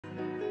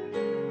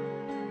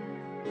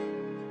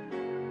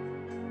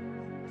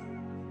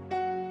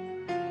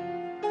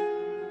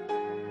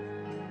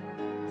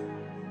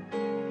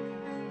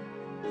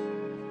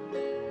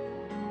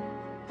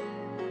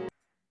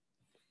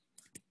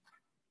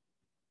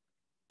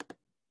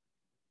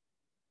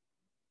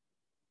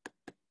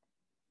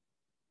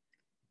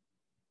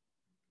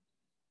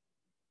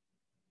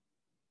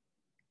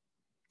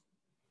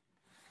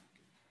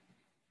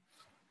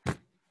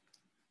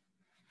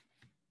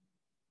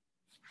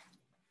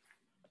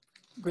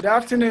Good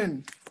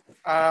afternoon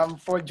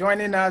for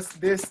joining us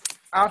this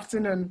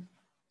afternoon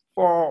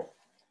for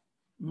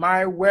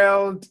my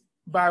World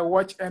by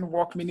Watch and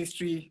Walk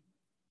Ministry,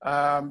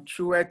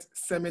 Truett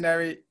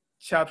Seminary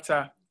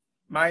chapter.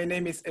 My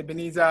name is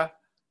Ebenezer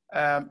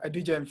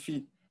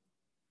Adu-Gyamfi.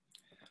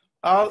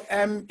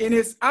 In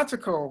his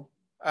article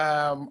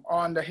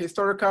on the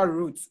historical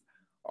roots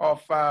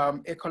of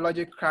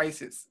ecological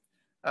crisis,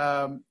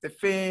 the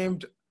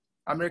famed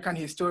American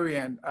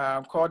historian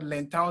called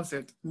Len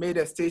Townsend made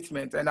a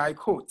statement, and I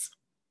quote,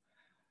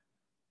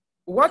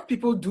 "What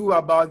people do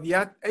about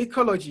the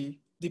ecology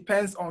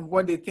depends on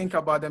what they think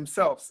about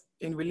themselves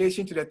in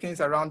relation to the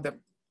things around them.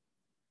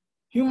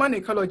 Human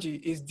ecology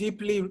is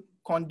deeply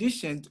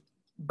conditioned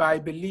by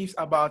beliefs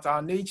about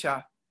our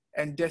nature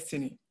and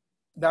destiny,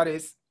 that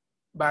is,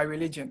 by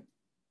religion."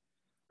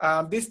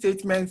 These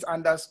statements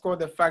underscore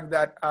the fact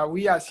that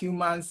we as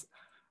humans,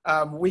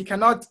 we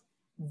cannot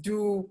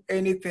do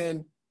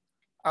anything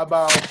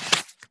about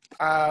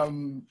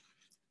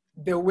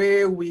the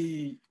way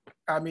we,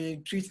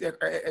 treat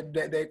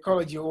the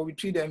ecology, or we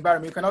treat the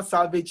environment. We cannot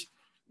salvage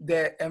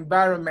the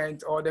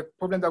environment or the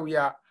problem that we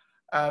are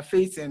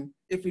facing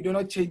if we do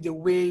not change the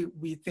way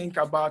we think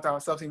about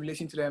ourselves in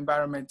relation to the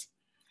environment.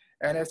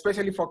 And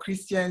especially for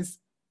Christians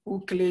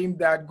who claim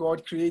that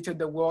God created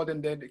the world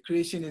and that the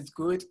creation is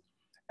good,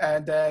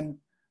 and then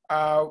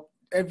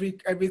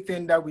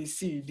everything that we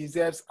see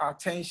deserves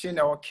attention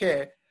or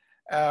care,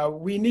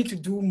 we need to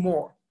do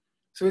more.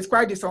 So it's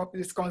quite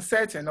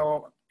disconcerting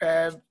or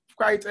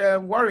quite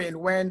worrying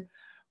when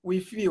we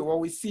feel or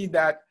we see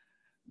that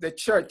the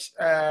church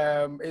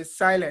is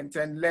silent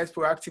and less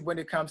proactive when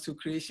it comes to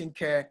creation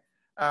care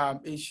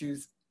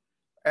issues.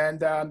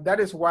 And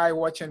that is why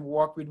Watch and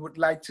Walk, we would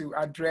like to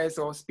address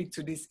or speak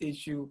to this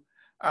issue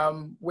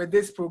with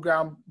this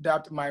program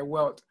dubbed My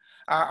World.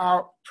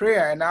 Our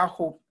prayer and our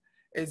hope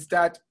is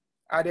that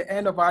at the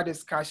end of our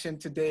discussion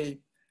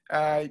today,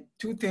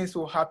 two things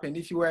will happen.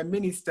 If you are a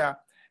minister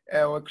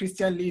or a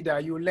Christian leader,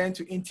 you will learn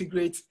to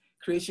integrate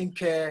creation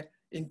care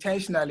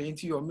intentionally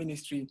into your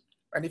ministry.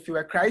 And if you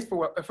are a Christ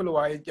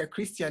follower, a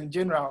Christian in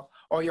general,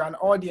 or you're an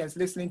audience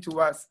listening to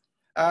us,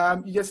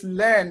 you just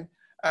learn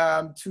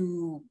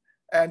to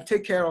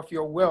take care of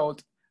your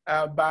world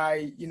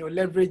by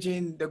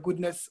leveraging the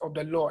goodness of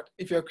the Lord.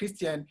 If you're a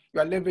Christian, you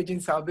are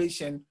leveraging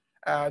salvation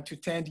to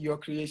tend your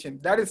creation.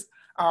 That is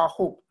our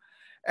hope.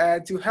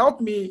 To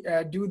help me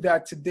do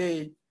that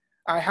today,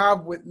 I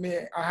have with me,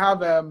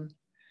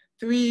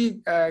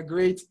 three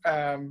great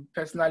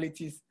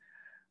personalities.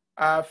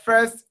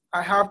 First,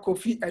 I have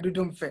Kofi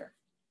Domfeh.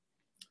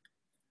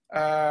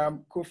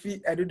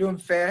 Kofi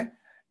Domfeh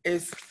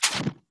is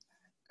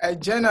a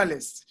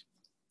journalist,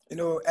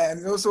 and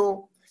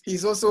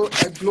he's also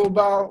a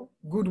global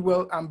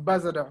Goodwill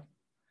ambassador.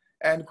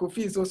 And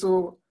Kofi is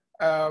also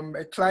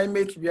a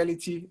climate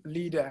reality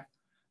leader.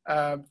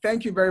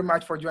 Thank you very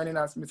much for joining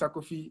us, Mr.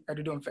 Kofi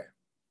Domfeh.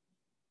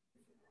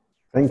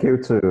 Thank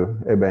you to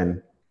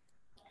Eben.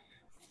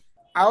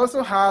 I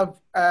also have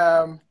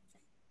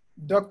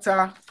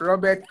Dr.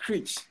 Robert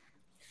Creech.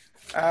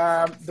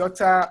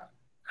 Dr.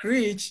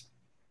 Creech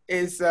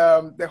is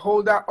the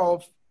holder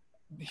of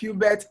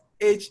Hubert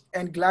H.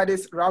 and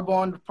Gladys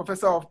Raborn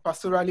Professor of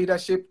Pastoral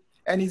Leadership,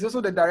 and he's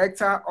also the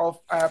director of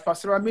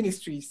Pastoral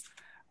Ministries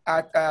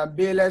at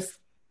Baylor's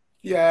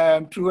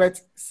Truett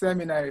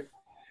Seminary.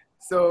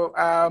 So,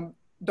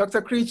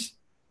 Dr. Creech,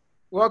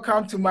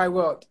 welcome to My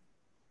World.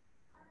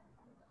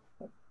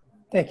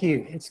 Thank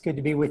you. It's good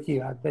to be with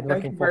you. I've been looking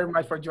forward. Thank you very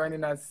much for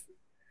joining us.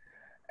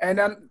 And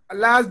then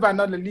last but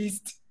not the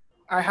least,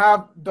 I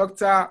have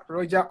Dr.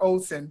 Roger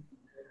Olson.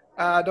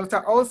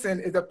 Dr. Olson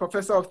is a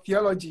professor of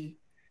theology,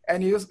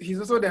 and he's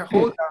also the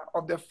holder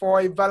of the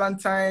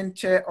Valentine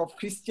Chair of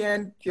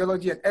Christian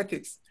Theology and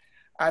Ethics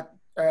at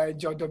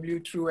George W.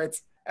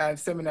 Truett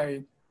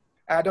Seminary.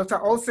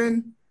 Dr.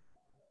 Olson,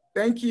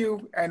 thank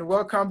you and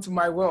welcome to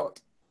My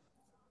World.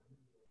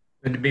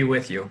 Good to be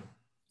with you.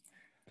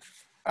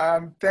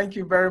 Thank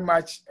you very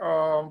much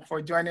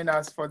for joining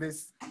us for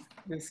this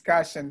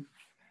discussion.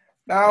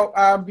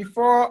 Now,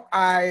 before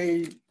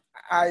I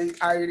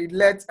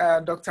let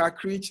Dr.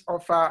 Creech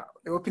offer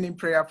the opening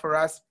prayer for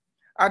us,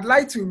 I'd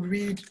like to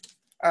read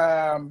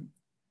a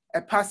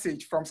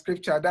passage from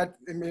Scripture that,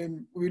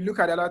 we look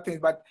at a lot of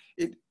things, but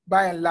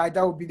by and large,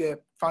 that will be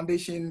the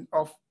foundation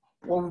of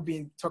what we've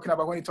been talking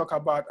about when we talk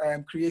about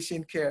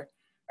creation care.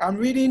 I'm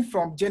reading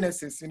from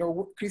Genesis.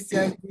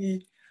 Christians,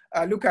 we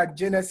look at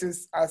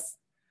Genesis as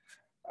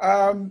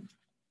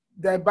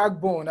the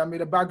backbone,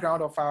 the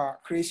background of our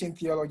creation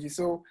theology.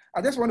 So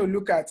I just want to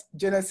look at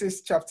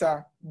Genesis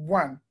chapter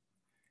 1.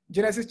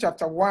 Genesis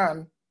chapter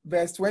 1,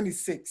 verse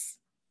 26.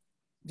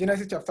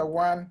 Genesis chapter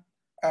 1,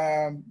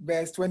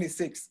 verse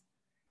 26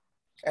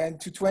 and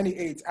to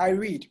 28. I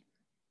read,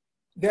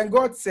 "Then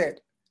God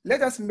said,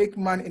 'Let us make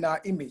man in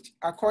our image,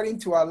 according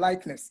to our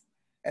likeness,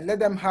 and let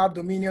them have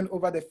dominion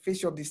over the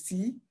fish of the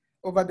sea,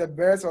 over the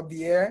birds of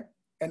the air,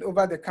 and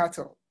over the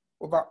cattle,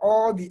 over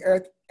all the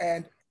earth,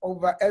 and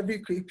over every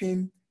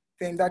creeping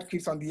thing that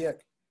creeps on the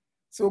earth.'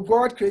 So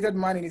God created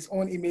man in his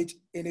own image.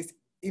 In his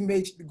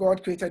image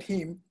God created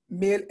him,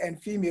 male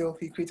and female,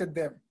 he created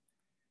them.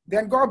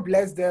 Then God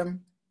blessed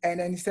them, and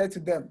then he said to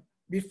them,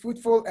 be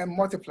fruitful and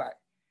multiply,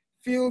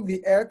 fill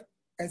the earth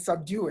and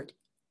subdue it,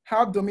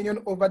 have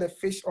dominion over the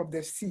fish of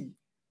the sea,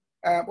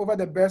 over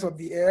the birds of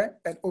the air,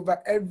 and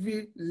over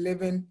every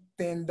living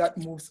thing that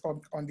moves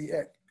on the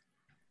earth.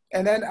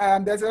 And then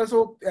there's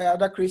also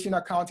other creation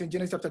account in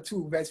Genesis chapter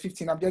 2, verse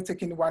 15. I'm just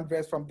taking one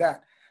verse from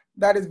that.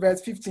 That is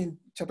verse 15,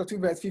 chapter 2,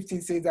 verse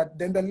 15 says that,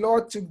 then the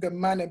Lord took the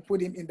man and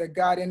put him in the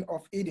Garden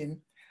of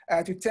Eden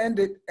to tend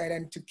it and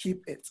then to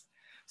keep it.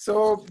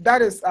 So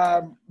that is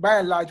by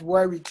and large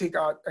where we take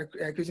our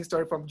creation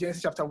story from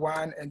Genesis chapter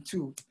 1 and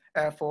 2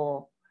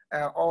 for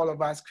all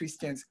of us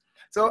Christians.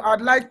 So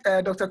I'd like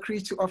Dr.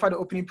 Creech to offer the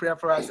opening prayer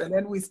for us, and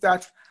then we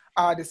start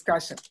our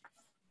discussion.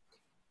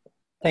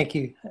 Thank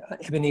you,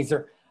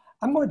 Ebenezer.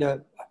 I'm going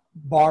to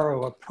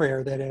borrow a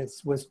prayer that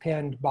was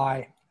penned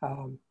by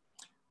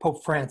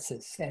Pope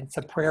Francis, and it's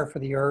a prayer for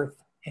the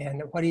earth.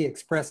 And what he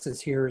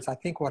expresses here is, I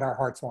think, what our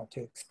hearts want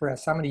to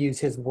express. I'm going to use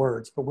his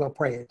words, but we'll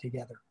pray it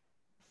together.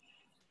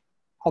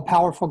 All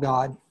powerful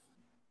God,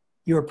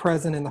 you are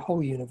present in the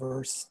whole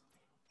universe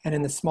and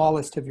in the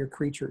smallest of your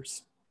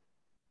creatures.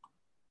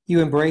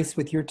 You embrace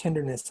with your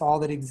tenderness all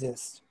that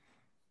exists.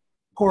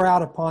 Pour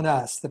out upon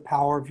us the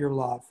power of your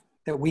love,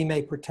 that we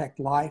may protect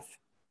life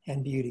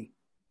and beauty.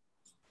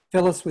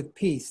 Fill us with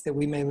peace, that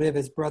we may live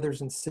as brothers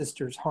and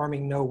sisters,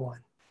 harming no one.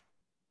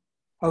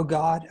 O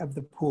God of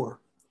the poor,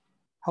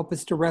 help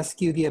us to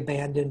rescue the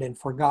abandoned and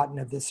forgotten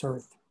of this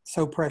earth,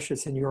 so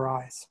precious in your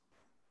eyes.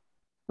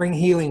 Bring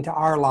healing to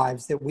our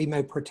lives, that we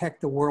may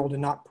protect the world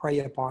and not prey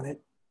upon it,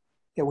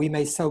 that we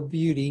may sow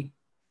beauty,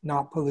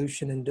 not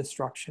pollution and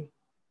destruction.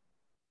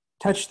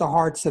 Touch the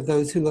hearts of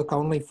those who look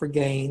only for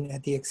gain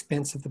at the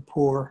expense of the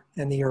poor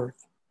and the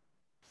earth.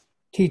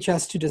 Teach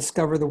us to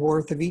discover the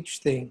worth of each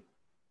thing,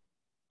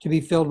 to be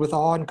filled with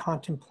awe and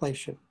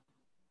contemplation,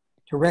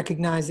 to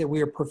recognize that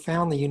we are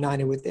profoundly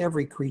united with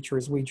every creature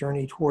as we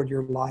journey toward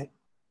your light.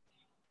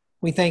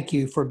 We thank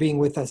you for being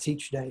with us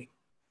each day.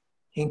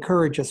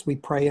 Encourage us, we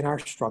pray, in our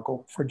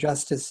struggle for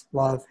justice,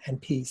 love, and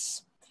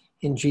peace.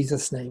 In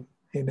Jesus' name,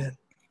 amen.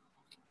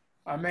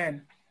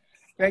 Amen.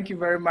 Thank you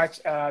very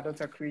much,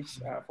 Dr. Creech,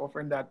 for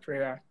offering that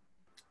prayer.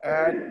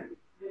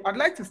 I'd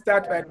like to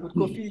start with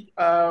Kofi.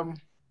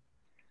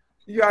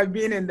 You have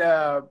been in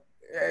the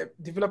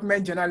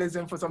development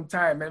journalism for some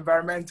time,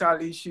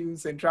 environmental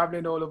issues, and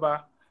traveling all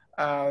over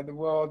the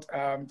world,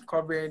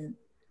 covering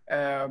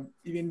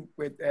even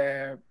with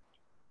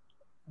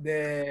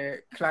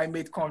the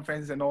climate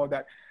conference and all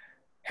that.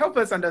 Help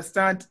us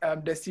understand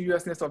the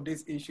seriousness of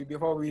this issue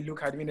before we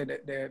look at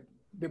the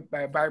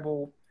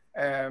Bible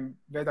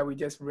verse that we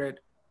just read.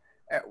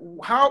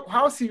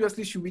 How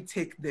seriously should we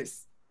take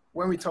this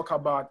when we talk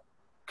about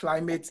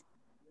climate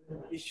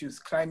issues,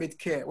 climate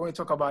care, when we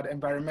talk about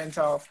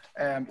environmental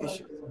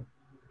issues?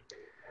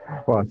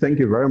 Well, thank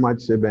you very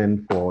much,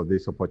 Eben, for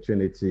this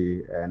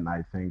opportunity. And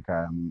I think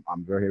I'm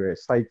very, very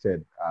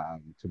excited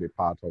to be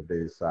part of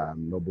this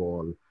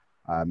noble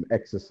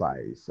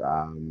exercise.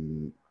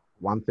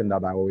 One thing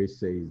that I always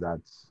say is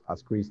that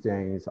as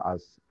Christians,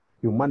 as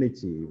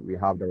humanity, we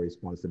have the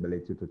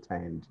responsibility to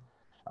tend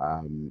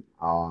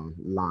our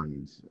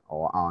land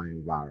or our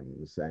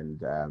environs.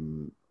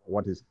 And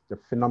what is the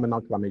phenomenal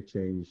climate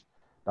change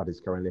that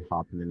is currently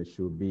happening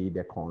should be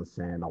the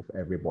concern of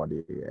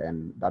everybody.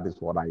 And that is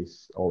what I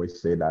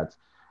always say, that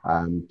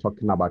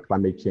talking about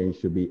climate change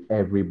should be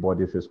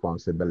everybody's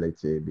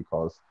responsibility,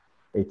 because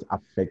it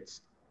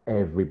affects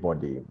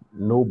everybody.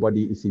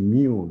 Nobody is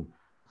immune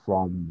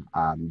from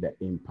the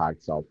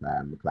impacts of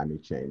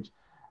climate change.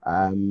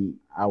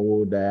 I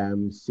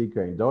would seek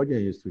your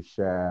indulgence to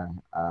share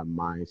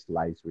my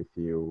slides with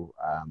you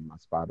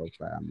as part of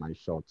my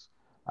short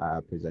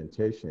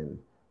presentation.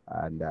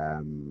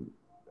 And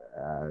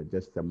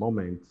just a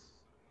moment.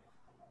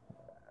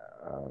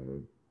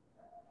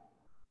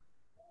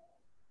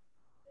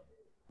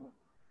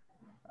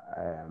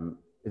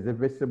 Is it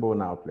visible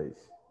now,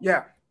 please?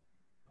 Yeah.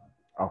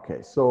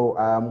 Okay, so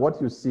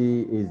what you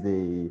see is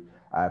the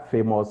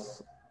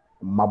famous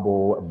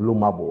blue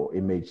marble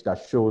image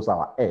that shows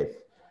our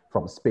Earth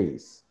from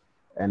space.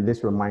 And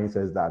this reminds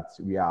us that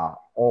we are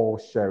all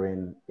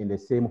sharing in the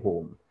same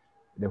home,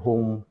 the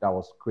home that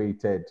was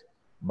created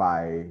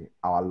by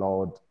our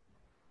Lord,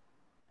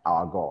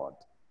 our God.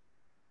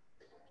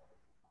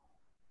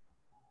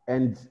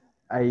 And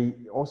I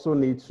also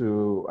need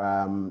to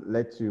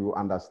let you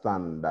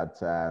understand that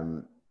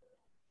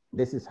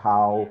this is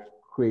how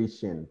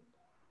creation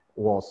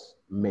was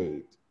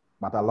made.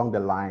 But along the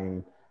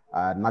line,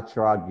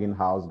 natural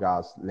greenhouse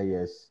gas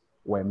layers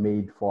were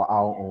made for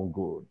our own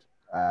good.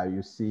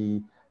 You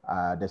see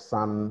the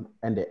sun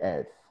and the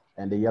earth,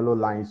 and the yellow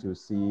lines you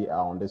see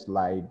on this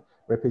slide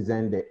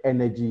represent the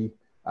energy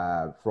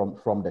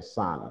from the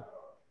sun.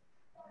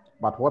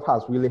 But what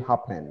has really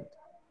happened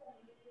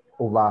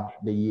over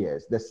the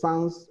years? The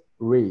sun's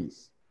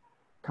rays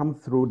come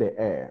through the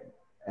air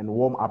and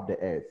warm up the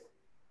earth.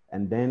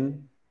 And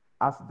then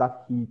as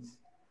that heat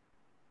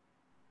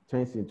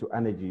turns into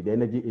energy, the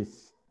energy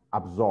is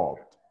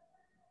absorbed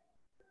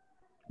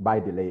by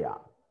the layer.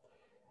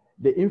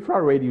 The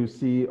infrared you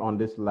see on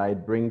this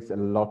slide brings a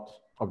lot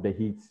of the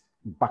heat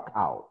back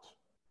out.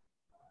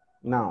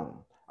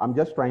 Now, I'm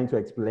just trying to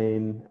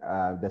explain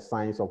the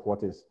science of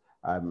what is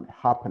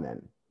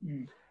happening.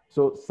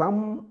 So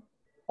some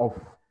of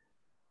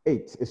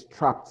it is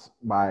trapped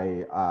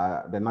by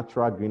the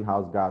natural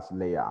greenhouse gas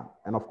layer.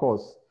 And of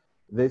course,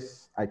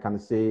 this I can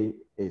say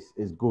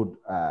is good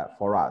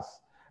for us.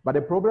 But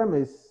the problem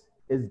is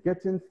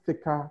getting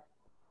thicker,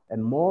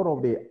 and more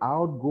of the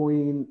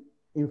outgoing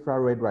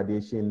infrared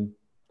radiation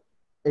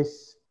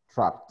is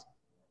trapped.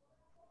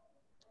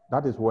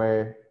 That is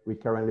where we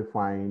currently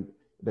find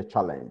the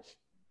challenge.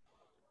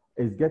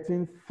 It's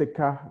getting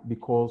thicker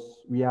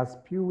because we are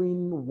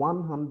spewing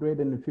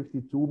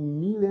 152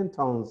 million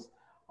tons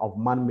of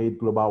man-made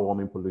global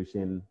warming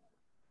pollution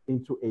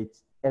into it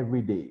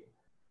every day.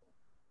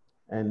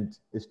 And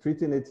it's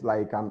treating it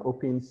like an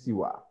open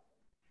sewer.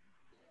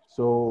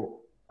 So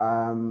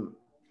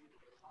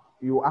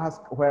you ask,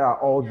 where are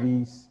all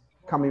these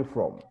coming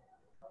from?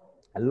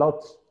 A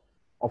lot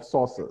of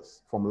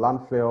sources, from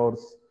landfills,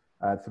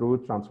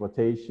 through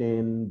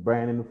transportation,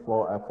 burning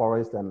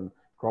forest and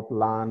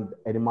cropland,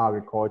 animal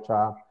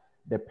agriculture.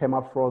 The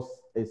permafrost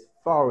is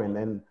thawing,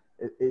 and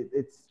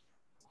it's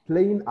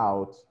playing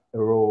out a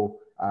role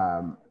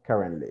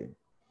currently.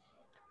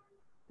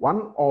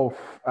 One of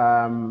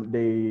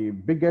the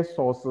biggest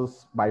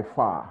sources by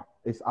far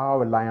is our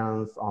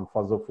reliance on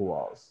fossil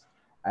fuels.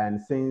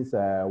 And since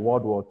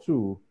World War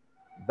II,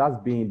 that's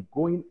been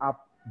going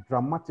up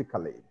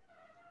dramatically.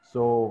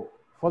 So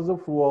fossil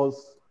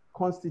fuels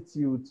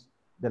constitute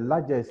the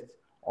largest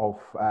of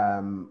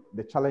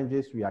the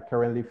challenges we are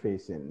currently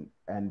facing.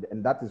 And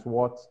that is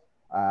what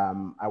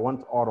I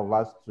want all of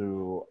us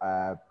to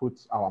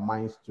put our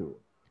minds to.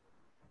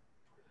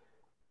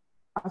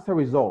 As a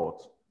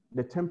result,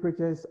 the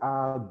temperatures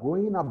are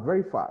going up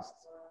very fast.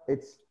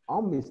 It's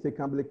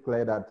unmistakably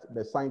clear that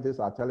the scientists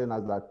are telling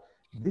us that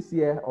this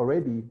year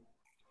already,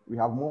 we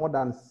have more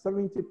than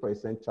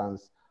 70%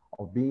 chance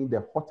of being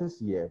the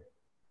hottest year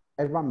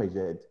ever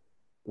measured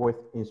with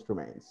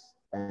instruments.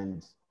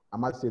 And I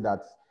must say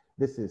that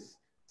this is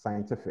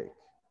scientific.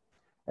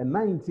 And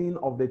 19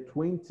 of the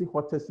 20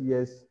 hottest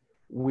years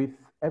we've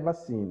ever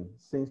seen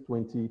since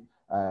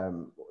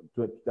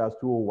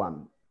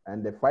 2001.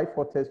 And the 5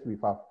 hottest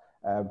we've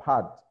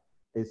had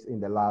is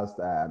in the last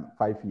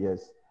 5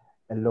 years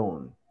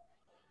alone.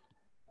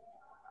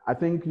 I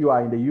think you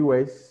are in the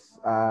US.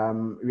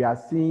 We are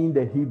seeing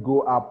the heat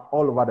go up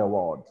all over the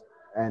world.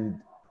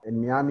 And in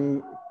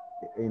Miami,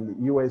 in the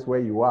US where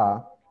you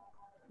are,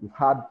 we've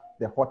had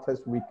the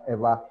hottest week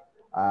ever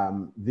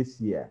this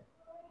year.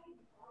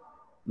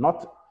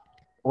 Not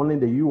only in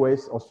the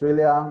US,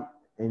 Australia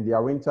in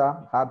their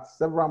winter had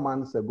several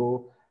months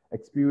ago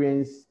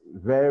experienced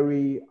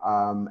very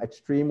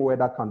extreme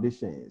weather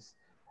conditions.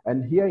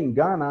 And here in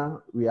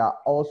Ghana, we are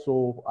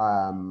also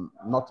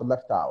not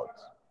left out.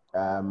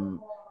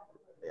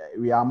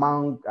 We are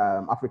among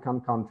African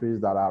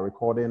countries that are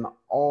recording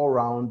all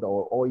round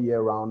or all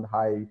year round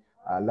high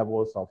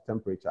levels of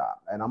temperature.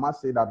 And I must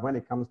say that when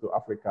it comes to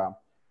Africa,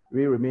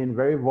 we remain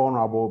very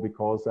vulnerable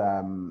because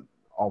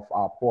of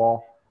our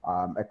poor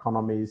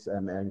economies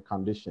and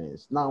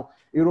conditions. Now,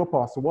 Europe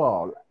as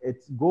well,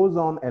 it goes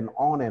on and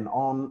on and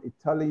on. It's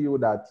telling you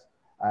that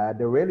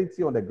the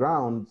reality on the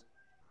ground,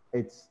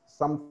 it's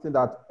something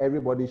that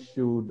everybody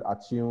should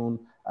attune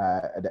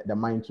the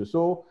mind to.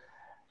 So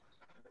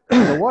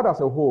the world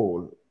as a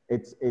whole,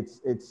 it's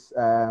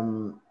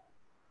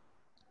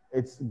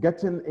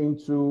getting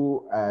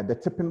into the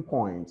tipping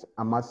point,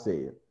 I must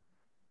say.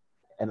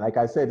 And like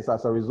I said, it's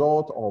as a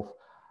result of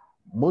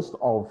most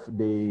of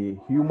the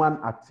human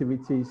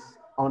activities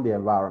on the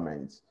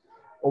environment.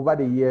 Over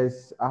the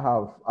years, I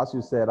have, as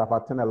you said, I've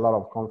attended a lot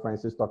of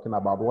conferences talking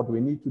about what we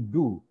need to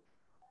do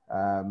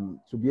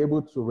to be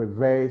able to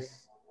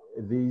reverse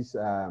these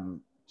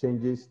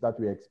changes that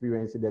we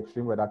experience in the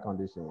extreme weather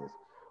conditions.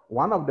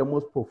 One of the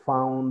most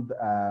profound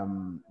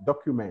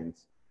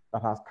documents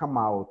that has come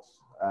out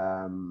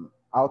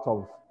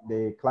of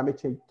the climate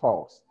change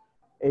talks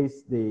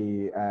is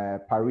the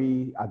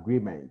Paris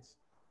Agreement.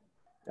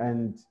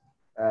 And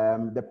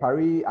the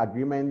Paris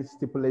Agreement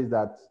stipulates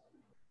that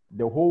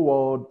the whole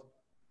world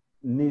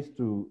needs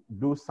to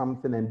do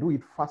something and do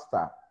it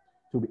faster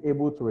to be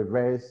able to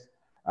reverse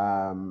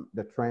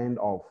the trend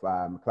of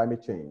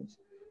climate change.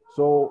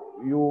 So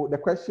the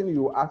question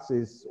you ask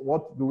is,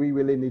 what do we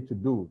really need to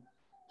do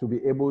to be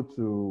able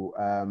to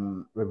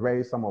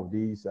reverse some of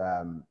these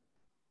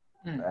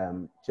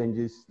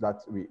changes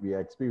that we are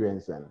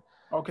experiencing?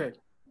 Okay,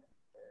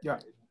 yeah.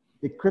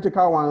 The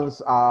critical ones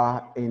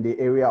are in the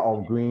area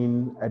of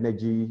green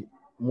energy,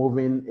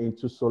 moving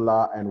into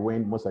solar and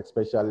wind, most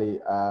especially.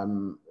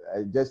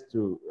 Just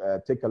to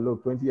take a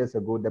look, 20 years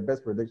ago, the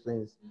best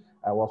predictions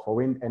was for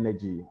wind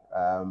energy.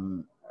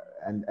 And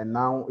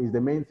now is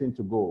the main thing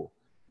to go.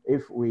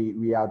 If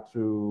we are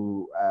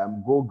to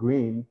go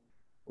green,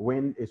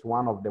 wind is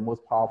one of the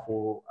most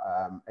powerful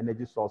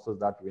energy sources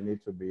that we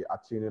need to be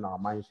attuning our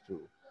minds to.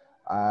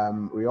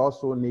 We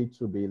also need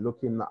to be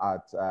looking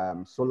at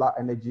solar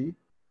energy.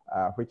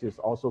 which is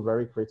also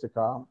very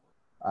critical.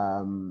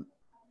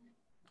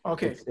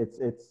 Okay.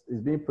 It's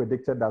being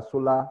predicted that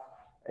solar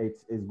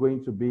is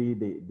going to be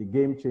the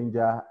game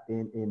changer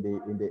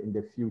in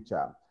the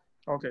future.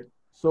 Okay.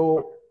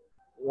 So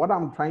what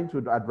I'm trying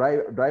to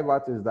drive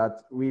at is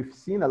that we've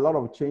seen a lot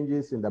of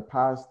changes in the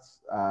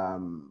past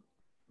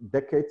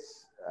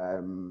decades,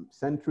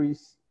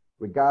 centuries,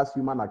 regards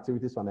human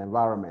activities on the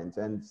environment,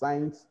 and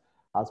science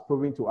has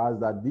proven to us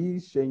that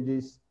these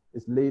changes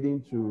is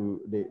leading to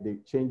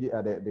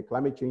the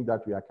climate change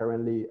that we are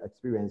currently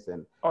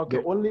experiencing. Okay.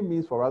 The only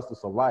means for us to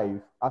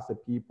survive as a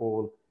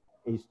people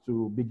is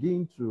to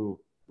begin to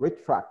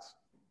retract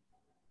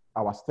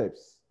our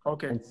steps,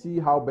 okay, and see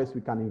how best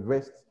we can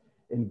invest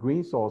in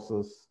green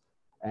sources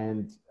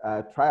and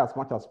try as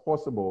much as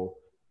possible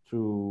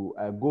to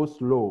go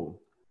slow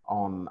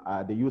on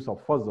the use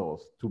of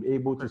fossils to be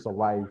able to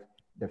survive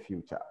the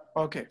future.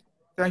 Okay,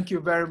 thank you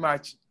very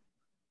much,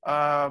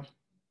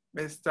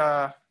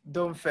 Mr.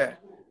 Domfeh.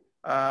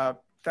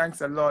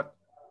 Thanks a lot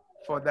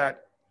for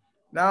that.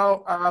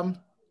 Now,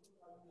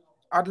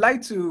 I'd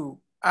like to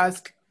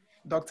ask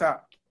Dr.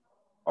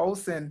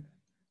 Olson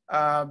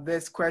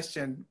this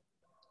question.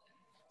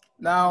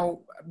 Now,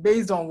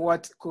 based on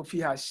what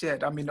Kofi has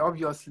shared, I mean,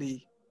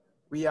 obviously,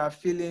 we are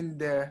feeling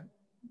the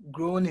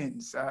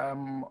groanings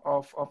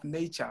of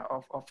nature,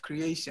 of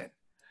creation.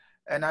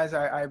 And as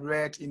I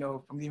read, you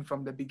know,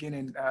 from the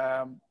beginning,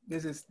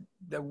 this is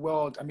the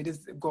world, I mean, this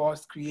is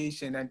God's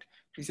creation, and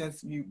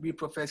Christians, we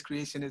profess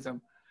creationism.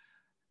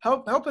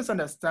 Help us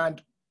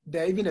understand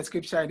even the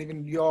scripture and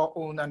even your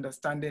own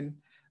understanding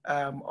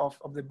of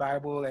the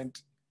Bible and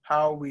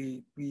how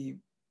we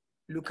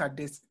look at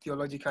this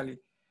theologically.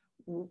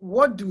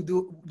 What do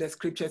the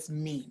scriptures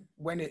mean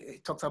when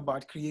it talks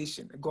about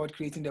creation, God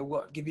creating the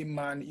world, giving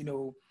man, you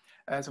know,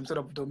 some sort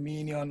of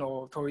dominion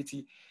or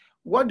authority?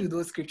 What do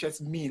those scriptures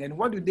mean, and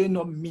what do they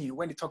not mean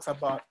when it talks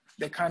about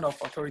the kind of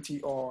authority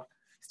or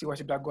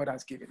stewardship that God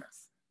has given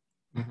us?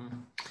 Mm-hmm.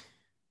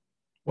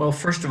 Well,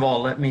 first of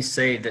all, let me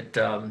say that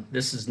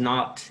this is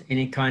not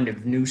any kind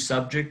of new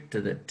subject,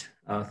 that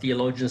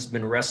theologians have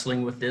been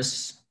wrestling with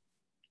this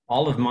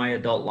all of my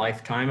adult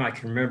lifetime. I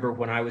can remember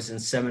when I was in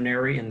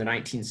seminary in the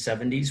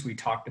 1970s, we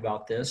talked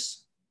about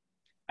this.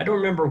 I don't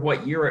remember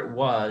what year it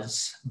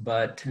was,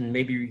 but, and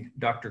maybe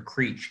Dr.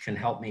 Creech can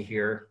help me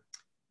here.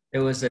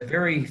 There was a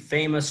very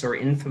famous or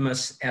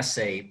infamous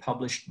essay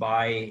published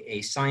by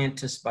a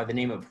scientist by the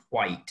name of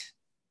White.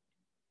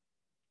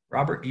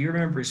 Robert, do you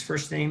remember his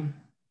first name?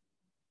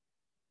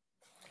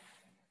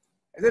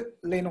 Is it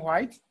Lynn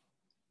White?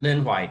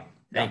 Lynn White,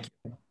 thank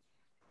you.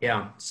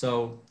 Yeah,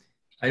 so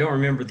I don't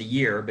remember the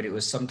year, but it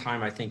was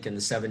sometime, I think, in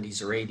the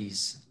 70s or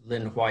 80s.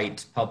 Lynn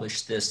White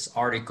published this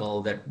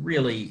article that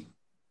really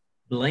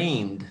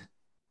blamed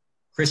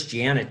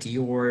Christianity,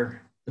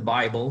 or the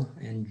Bible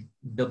and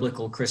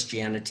biblical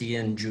Christianity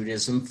and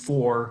Judaism,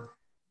 for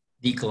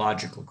the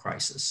ecological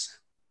crisis.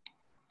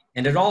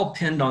 And it all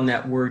pinned on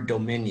that word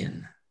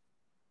dominion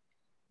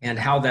and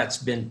how that's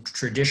been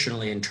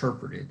traditionally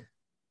interpreted.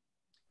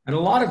 And a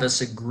lot of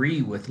us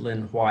agree with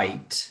Lynn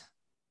White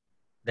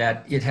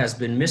that it has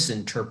been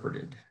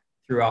misinterpreted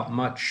throughout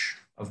much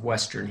of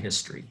Western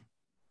history.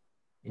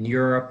 In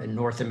Europe and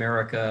North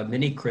America,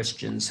 many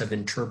Christians have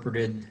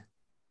interpreted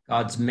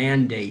God's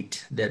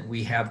mandate that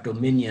we have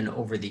dominion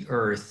over the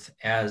earth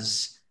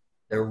as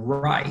the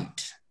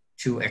right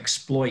to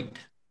exploit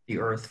the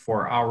earth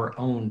for our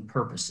own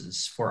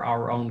purposes, for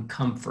our own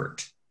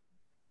comfort,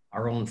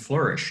 our own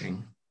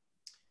flourishing.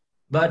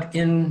 But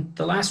in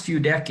the last few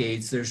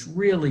decades, there's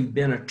really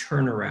been a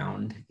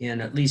turnaround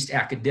in at least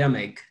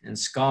academic and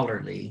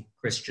scholarly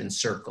Christian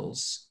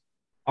circles,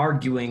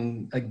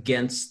 arguing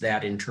against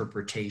that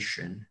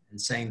interpretation and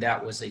saying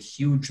that was a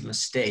huge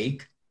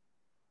mistake.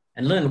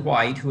 And Lynn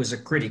White, who is a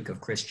critic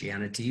of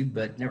Christianity,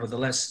 but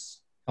nevertheless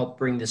helped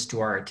bring this to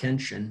our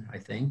attention, I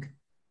think,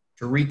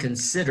 to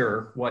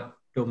reconsider what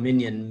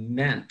dominion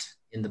meant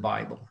in the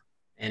Bible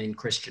and in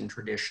Christian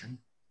tradition,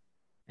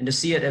 and to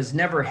see it as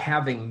never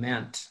having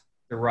meant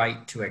the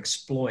right to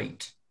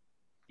exploit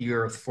the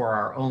earth for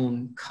our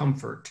own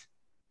comfort,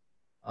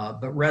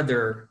 but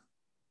rather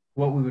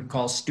what we would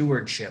call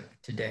stewardship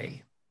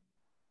today.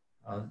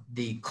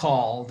 The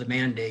call, the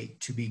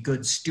mandate to be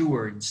good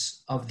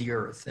stewards of the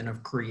earth and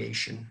of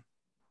creation.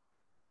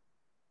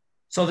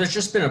 So there's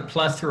just been a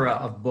plethora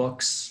of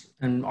books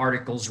and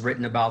articles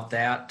written about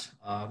that.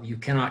 You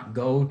cannot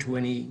go to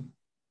any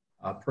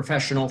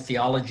professional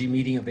theology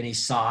meeting of any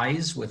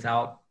size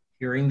without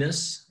hearing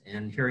this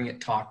and hearing it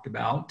talked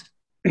about.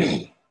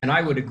 And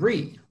I would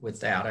agree with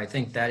that. I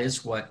think that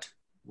is what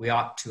we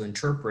ought to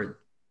interpret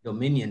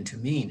dominion to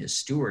mean, is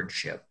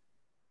stewardship.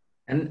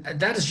 And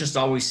that has just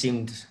always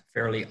seemed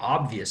fairly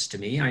obvious to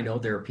me. I know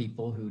there are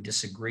people who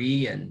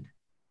disagree and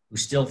who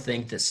still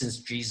think that since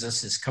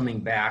Jesus is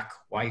coming back,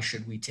 why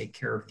should we take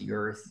care of the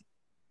earth?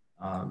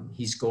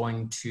 He's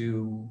going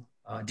to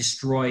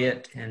destroy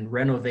it and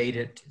renovate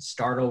it,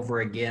 start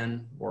over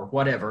again, or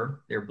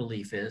whatever their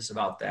belief is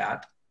about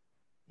that.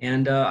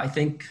 And I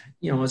think,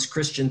 as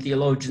Christian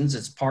theologians,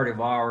 it's part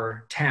of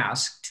our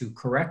task to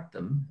correct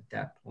them at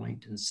that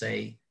point and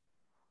say,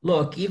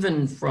 look,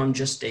 even from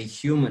just a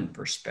human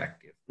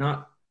perspective,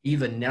 not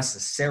even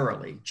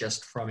necessarily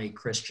just from a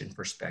Christian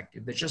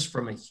perspective, but just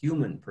from a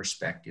human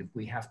perspective,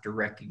 we have to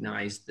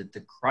recognize that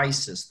the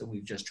crisis that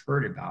we've just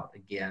heard about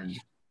again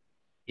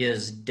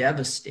is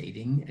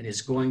devastating and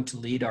is going to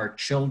lead our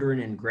children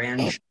and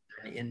grandchildren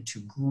into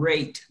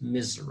great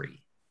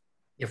misery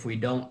if we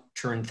don't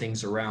turn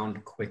things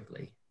around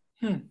quickly.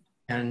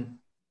 And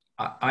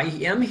I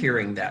am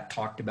hearing that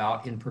talked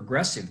about in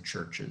progressive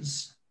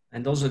churches,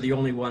 and those are the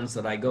only ones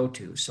that I go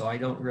to, so I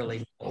don't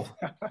really know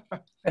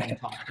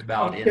if talked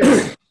about in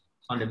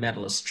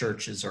fundamentalist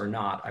churches or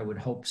not. I would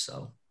hope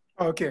so.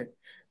 Okay.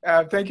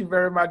 Thank you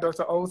very much,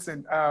 Dr.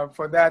 Olson,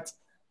 for that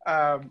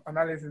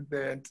analysis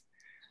there.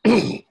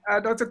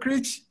 Dr.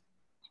 Creech,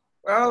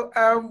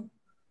 well,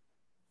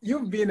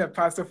 you've been a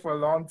pastor for a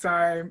long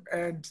time,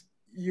 and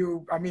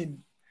you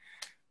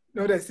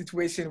know the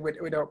situation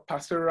with our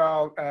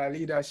pastoral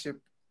leadership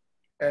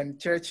and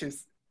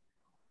churches.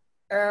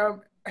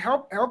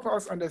 Help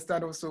us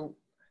understand also,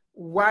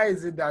 why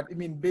is it that,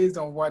 based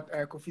on what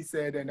Kofi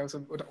said and also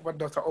what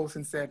Dr.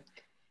 Olson said,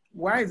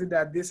 why is it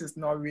that this is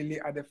not really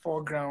at the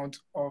foreground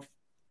of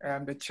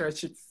the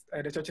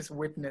church's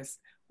witness?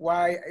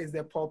 Why is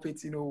the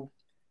pulpit,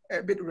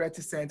 a bit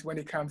reticent when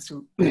it comes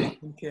to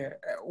care?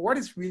 What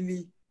is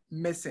really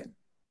missing?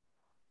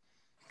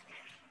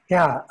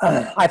 Yeah,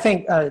 I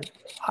think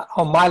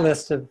on my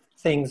list of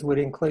things would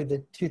include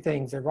the two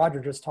things that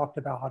Roger just talked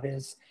about.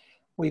 Is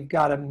we've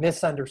got a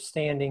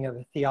misunderstanding of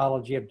the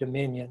theology of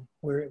dominion,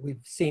 where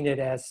we've seen it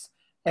as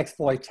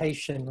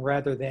exploitation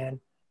rather than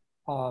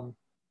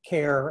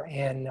care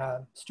and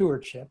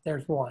stewardship.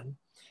 There's one.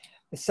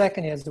 The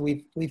second is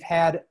we've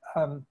had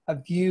a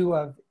view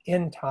of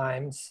end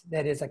times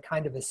that is a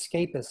kind of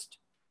escapist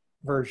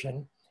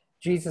version.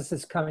 Jesus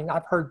is coming.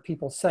 I've heard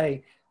people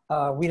say,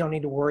 we don't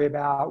need to worry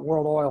about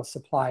world oil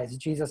supplies.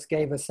 Jesus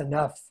gave us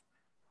enough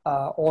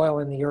oil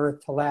in the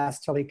earth to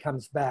last till he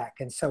comes back.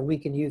 And so we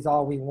can use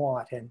all we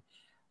want. And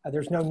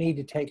there's no need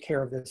to take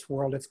care of this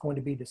world. It's going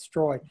to be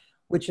destroyed,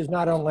 which is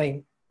not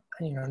only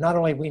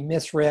we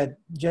misread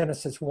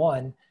Genesis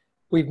 1,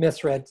 we've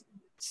misread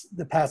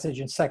the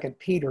passage in 2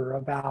 Peter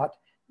about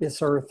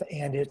this earth,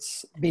 and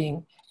it's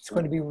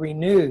going to be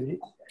renewed,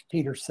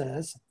 Peter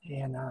says,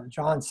 and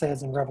John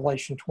says in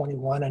Revelation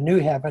 21, a new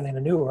heaven and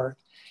a new earth.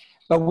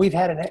 But we've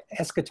had an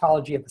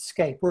eschatology of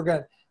escape. We're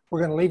going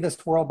to leave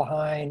this world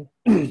behind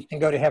and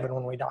go to heaven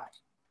when we die.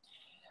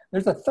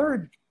 There's a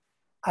third,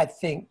 I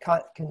think,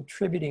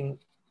 contributing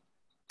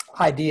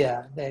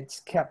idea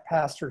that's kept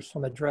pastors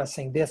from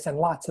addressing this and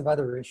lots of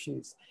other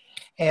issues.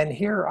 And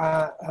here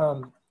I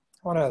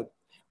want to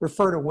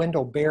refer to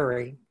Wendell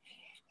Berry.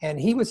 And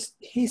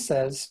he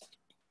says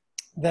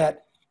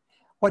that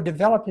what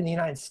developed in the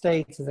United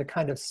States is a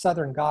kind of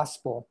Southern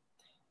gospel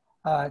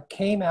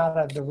came out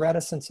of the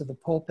reticence of the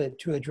pulpit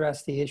to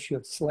address the issue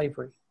of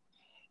slavery.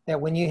 That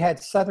when you had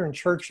Southern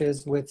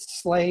churches with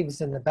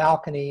slaves in the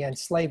balcony and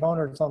slave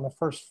owners on the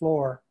first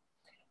floor,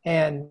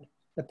 and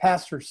the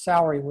pastor's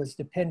salary was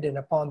dependent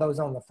upon those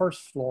on the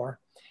first floor,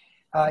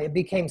 it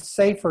became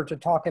safer to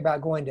talk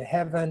about going to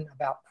heaven,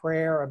 about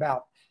prayer,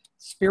 about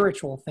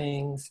spiritual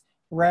things,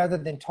 rather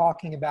than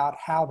talking about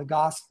how the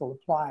gospel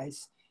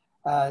applies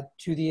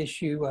to the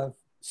issue of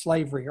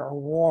slavery or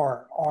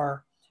war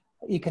or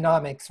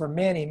economics or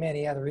many,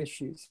 many other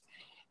issues.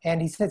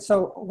 And he said,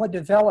 so what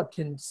developed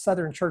in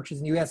Southern churches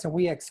in the U.S., and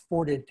we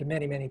exported to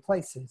many, many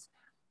places,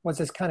 was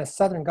this kind of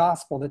Southern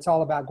gospel that's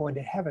all about going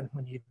to heaven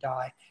when you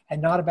die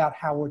and not about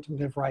how we're to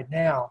live right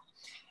now.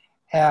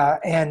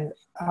 And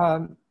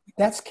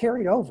that's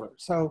carried over.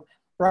 So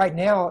right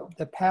now,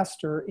 the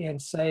pastor in,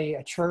 say,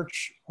 a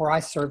church where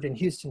I served in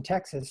Houston,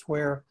 Texas,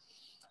 where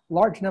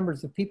large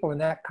numbers of people in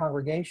that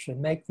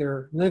congregation make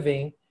their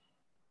living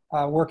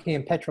working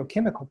in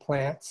petrochemical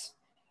plants,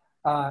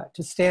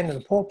 to stand in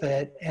the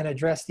pulpit and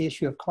address the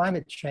issue of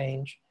climate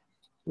change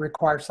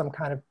requires some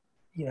kind of,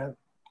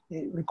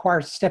 it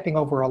requires stepping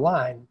over a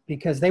line,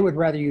 because they would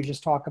rather you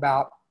just talk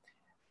about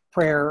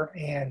prayer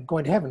and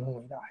going to heaven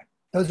when we die.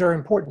 Those are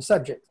important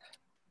subjects,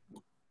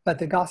 but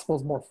the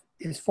gospel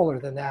is fuller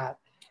than that.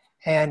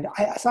 And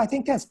so I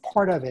think that's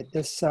part of it,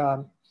 this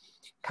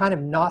kind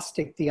of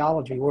Gnostic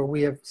theology where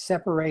we have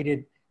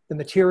separated the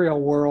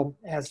material world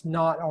as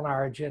not on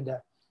our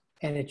agenda.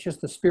 And it's just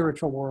the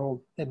spiritual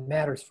world that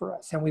matters for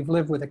us. And we've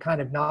lived with a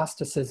kind of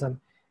Gnosticism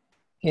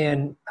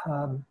in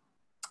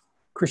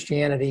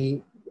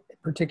Christianity,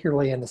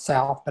 particularly in the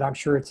South, but I'm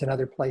sure it's in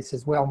other places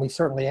as well. And we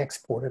certainly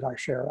exported our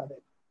share of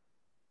it.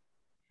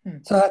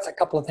 So that's a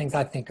couple of things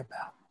I think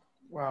about.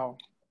 Wow.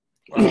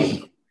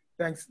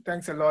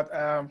 Thanks a lot,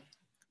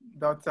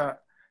 Dr.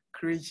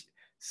 Creech.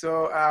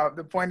 So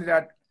the point is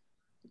that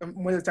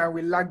most of the time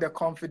we lack the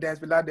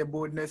confidence, we lack the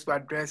boldness to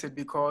address it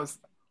because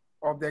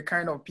of the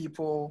kind of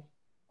people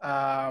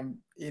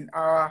in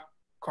our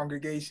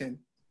congregation.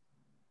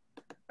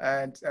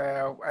 And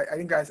I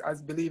think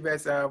as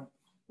believers,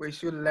 we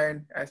should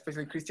learn,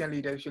 especially Christian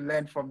leaders, should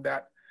learn from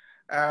that.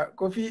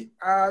 Kofi,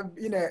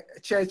 in a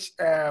church,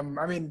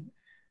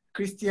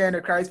 Christian,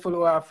 a Christ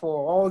follower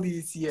for all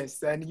these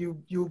years, and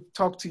you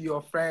talk to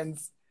your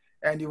friends,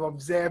 and you've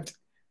observed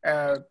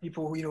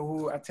people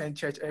who attend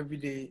church every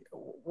day.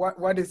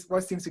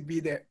 What seems to be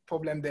the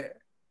problem there?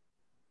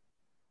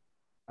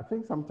 I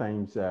think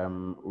sometimes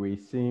we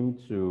seem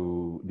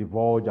to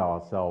divulge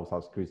ourselves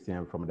as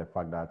Christians from the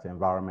fact that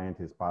environment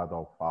is part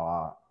of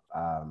our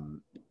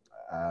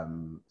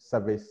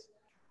service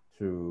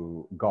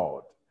to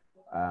God.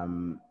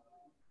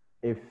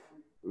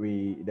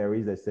 There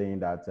is a saying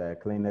that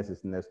cleanliness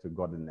is next to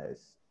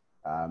godliness.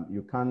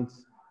 You can't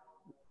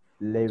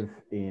live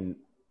in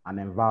an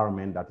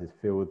environment that is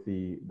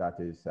filthy, that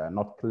is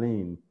not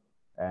clean,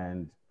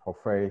 and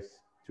profess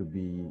to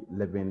be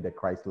living the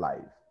Christ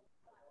life.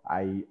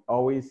 I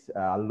always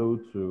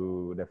allude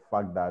to the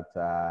fact that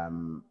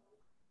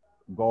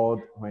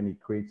God, when he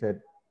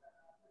created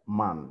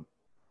man,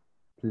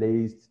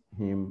 placed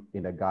him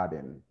in a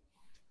garden.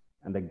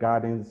 And the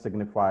garden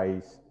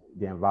signifies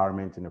the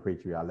environment in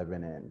which we are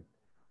living in.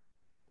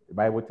 The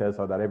Bible tells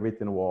us that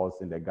everything was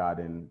in the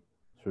garden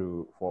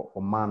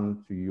for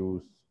man to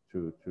use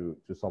to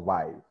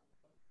survive.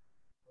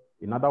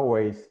 In other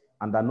words,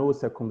 under no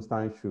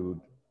circumstance should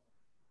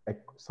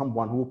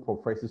someone who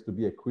professes to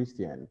be a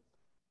Christian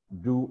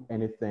do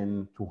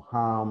anything to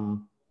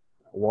harm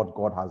what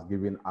God has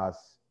given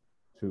us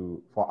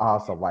for our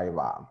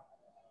survival.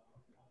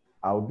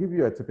 I'll give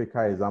you a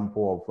typical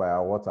example of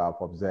what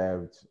I've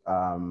observed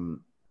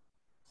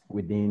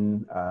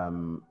within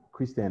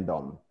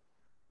Christendom.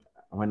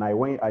 When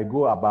I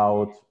go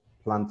about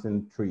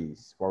planting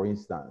trees, for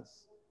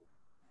instance,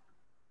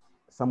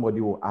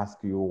 somebody will ask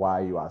you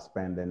why you are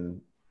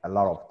spending a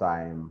lot of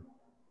time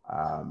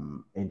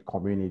in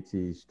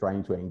communities,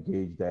 trying to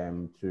engage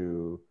them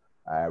to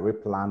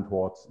replant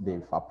what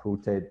they've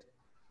uprooted,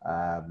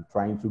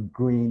 trying to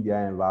green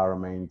their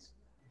environment.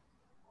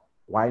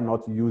 Why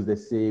not use the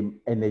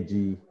same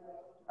energy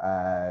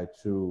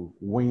to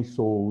win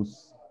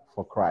souls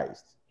for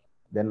Christ?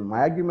 Then my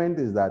argument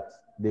is that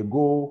they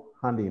go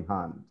hand in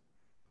hand.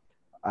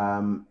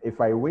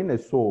 If I win a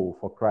soul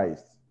for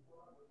Christ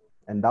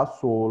and that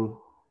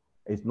soul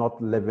is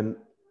not living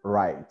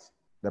right,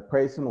 the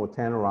person will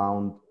turn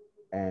around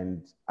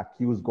and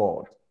accuse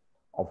God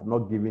of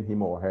not giving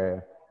him or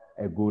her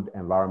a good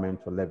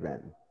environment to live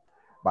in.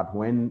 But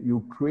when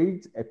you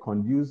create a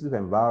conducive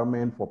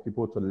environment for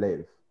people to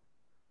live,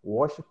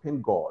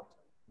 worshiping God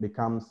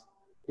becomes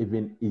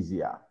even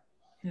easier.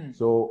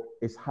 So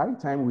it's high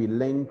time we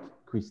link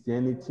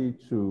Christianity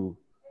to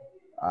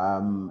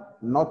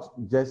not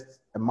just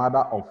a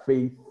matter of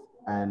faith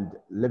and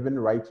living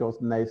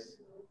righteousness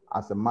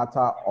as a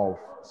matter of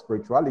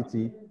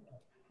spirituality,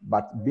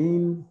 but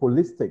being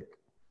holistic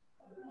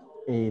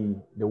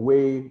in the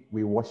way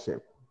we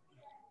worship.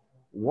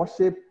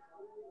 Worship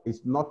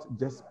is not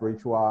just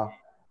spiritual,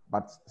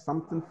 but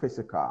something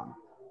physical.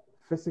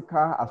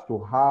 Physical as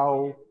to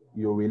how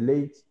you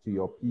relate to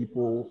your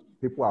people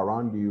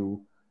around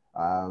you,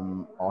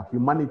 or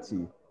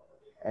humanity.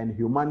 And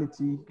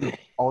humanity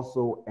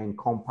also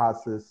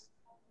encompasses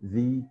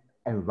the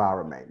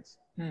environment.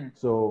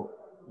 So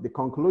the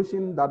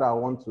conclusion that I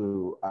want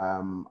to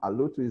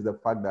allude to is the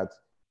fact that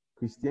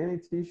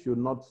Christianity should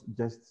not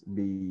just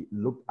be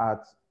looked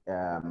at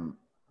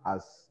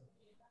as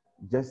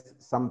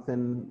just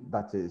something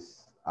that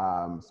is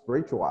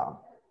spiritual,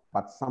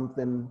 but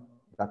something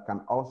that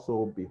can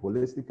also be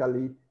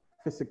holistically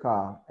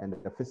physical, and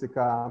the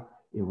physical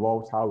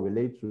involves how we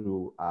relate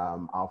to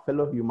our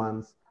fellow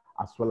humans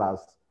as well as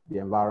the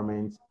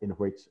environment in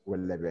which we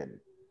live in.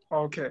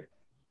 Okay.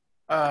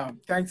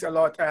 Thanks a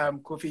lot,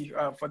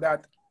 Kofi, for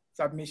that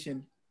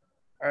submission.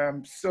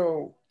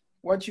 So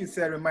what you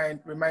said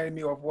reminded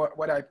me of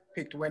what I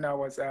picked when I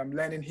was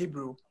learning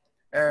Hebrew.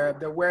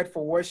 The word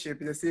for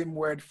worship is the same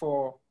word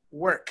for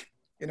work,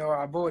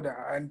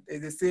 avoda, and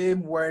it's the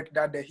same word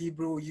that the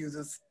Hebrew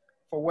uses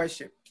for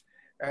worship.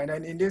 And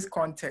then in this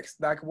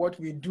context, like what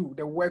we do,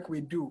 the work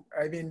we do,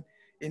 even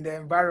in the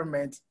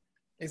environment,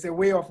 is a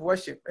way of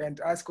worship. And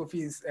as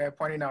Kofi is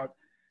pointing out,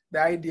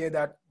 the idea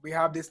that we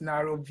have this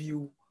narrow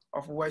view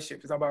of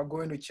worship is about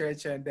going to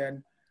church and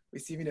then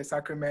receiving the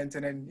sacrament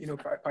and then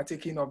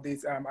partaking of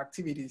these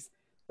activities,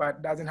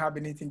 but doesn't have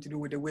anything to do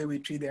with the way we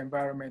treat the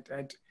environment.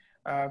 And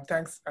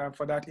thanks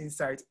for that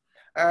insight.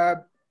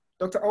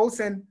 Dr.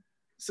 Olson,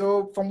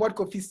 so from what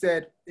Kofi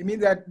said, it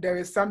means that there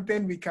is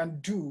something we can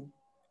do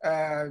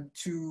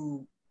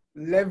to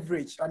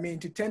leverage,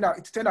 to tend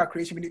our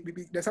creation.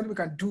 There's something we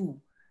can do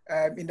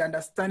in the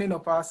understanding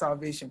of our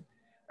salvation.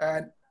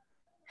 And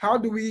how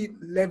do we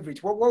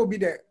leverage? What would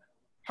be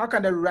how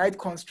can the right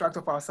construct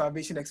of our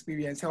salvation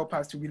experience help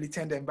us to really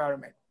tend the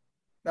environment?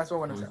 That's what I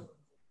want to say.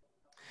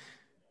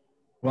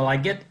 Well, I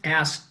get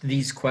asked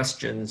these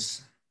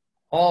questions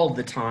all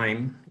the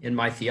time in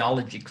my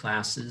theology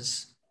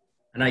classes.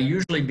 And I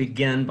usually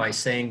begin by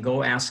saying,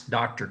 go ask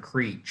Dr.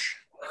 Creech.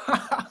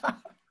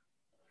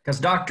 Because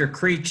Dr.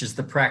 Creech is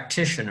the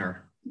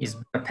practitioner. He's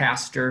a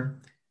pastor,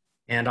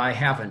 And I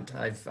haven't.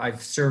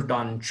 I've served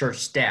on church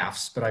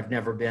staffs, but I've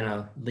never been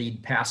a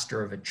lead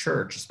pastor of a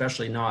church,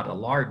 especially not a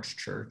large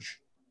church.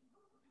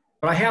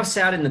 But I have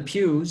sat in the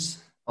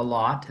pews a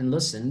lot and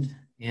listened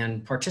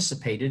and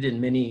participated in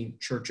many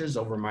churches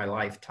over my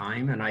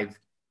lifetime. And I've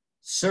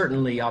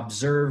certainly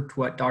observed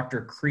what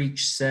Dr.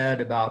 Creech said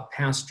about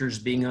pastors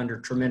being under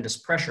tremendous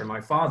pressure.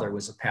 My father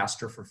was a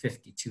pastor for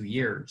 52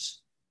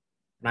 years.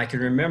 And I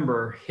can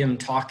remember him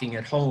talking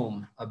at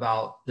home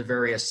about the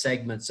various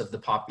segments of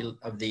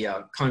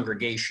the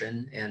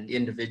congregation and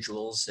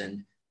individuals,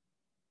 and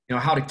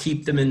how to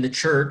keep them in the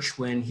church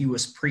when he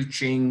was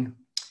preaching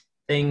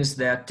things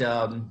that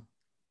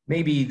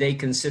maybe they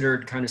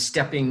considered kind of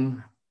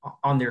stepping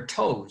on their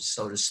toes,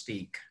 so to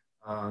speak.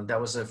 That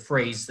was a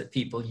phrase that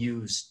people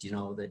used,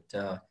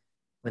 that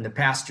when the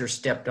pastor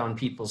stepped on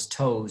people's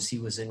toes, he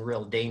was in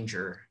real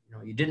danger.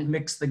 You didn't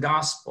mix the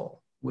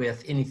gospel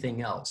with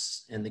anything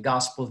else. And the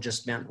gospel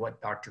just meant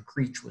what Dr.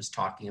 Creech was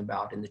talking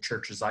about in the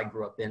churches I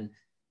grew up in,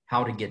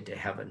 how to get to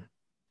heaven.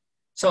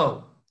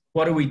 So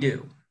what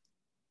do?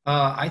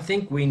 I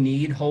think we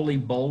need holy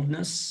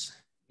boldness.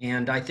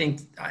 And I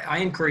think I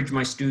encourage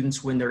my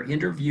students when they're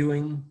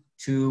interviewing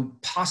to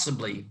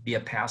possibly be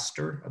a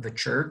pastor of a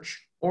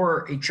church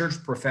or a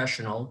church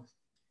professional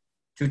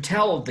to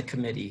tell the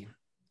committee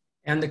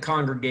and the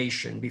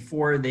congregation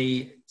before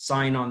they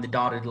sign on the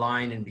dotted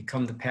line and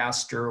become the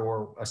pastor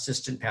or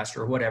assistant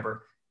pastor or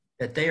whatever,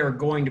 that they are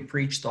going to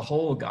preach the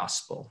whole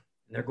gospel.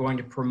 And they're going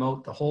to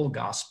promote the whole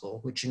gospel,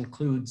 which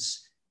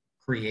includes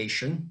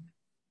creation,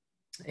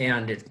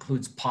 and it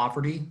includes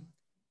poverty.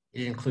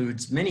 It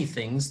includes many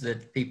things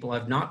that people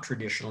have not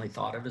traditionally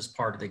thought of as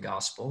part of the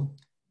gospel.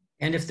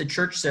 And if the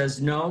church says,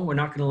 no, we're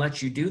not going to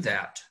let you do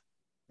that,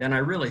 then I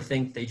really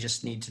think they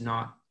just need to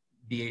not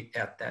be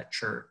at that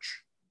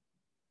church.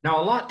 Now,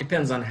 a lot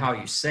depends on how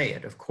you say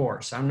it, of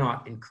course. I'm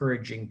not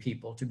encouraging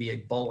people to be a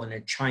bull in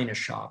a china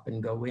shop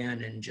and go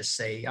in and just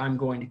say, I'm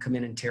going to come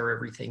in and tear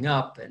everything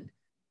up and,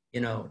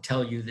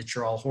 tell you that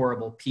you're all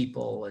horrible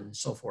people and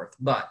so forth.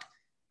 But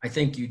I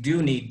think you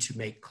do need to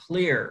make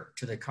clear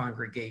to the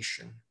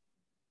congregation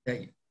that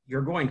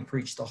you're going to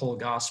preach the whole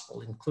gospel,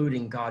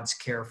 including God's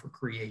care for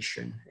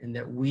creation, and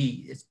that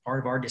it's part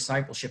of our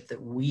discipleship that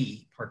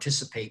we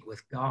participate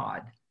with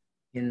God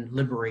in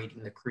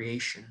liberating the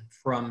creation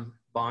from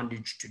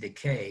bondage to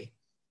decay.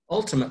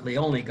 Ultimately,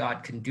 only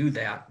God can do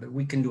that, but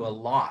we can do a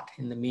lot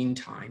in the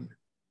meantime.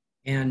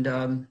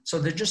 And so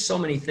there's just so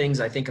many things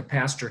I think a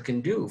pastor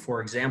can do.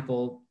 For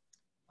example,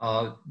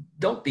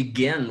 don't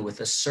begin with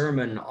a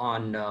sermon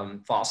on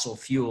fossil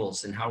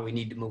fuels and how we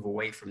need to move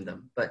away from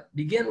them, but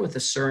begin with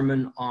a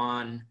sermon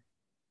on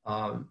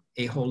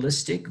a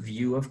holistic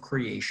view of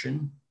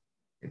creation.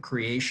 That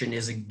creation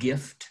is a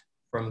gift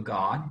from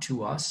God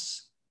to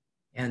us,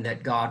 and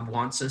that God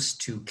wants us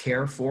to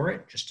care for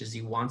it, just as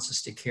he wants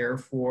us to care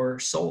for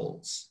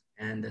souls,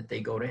 and that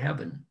they go to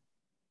heaven.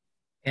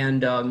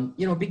 And,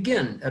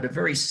 begin at a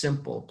very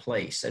simple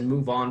place and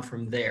move on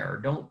from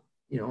there. Don't,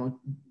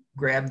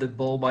 grab the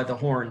bull by the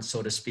horn,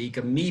 so to speak,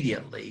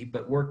 immediately,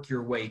 but work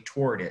your way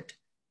toward it.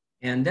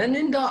 And then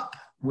end up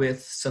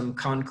with some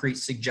concrete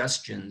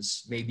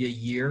suggestions, maybe a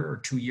year or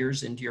 2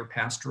 years into your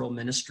pastoral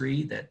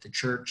ministry, that the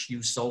church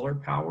use solar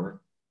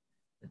power,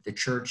 that the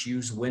church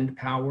use wind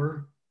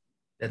power,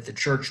 that the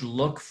church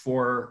look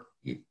for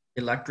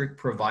electric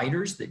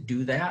providers that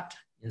do that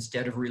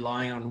instead of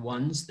relying on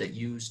ones that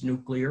use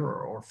nuclear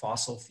or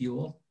fossil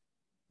fuel,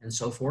 and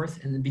so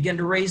forth, and then begin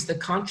to raise the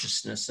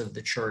consciousness of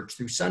the church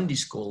through Sunday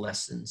school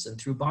lessons and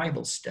through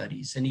Bible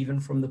studies and even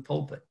from the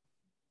pulpit.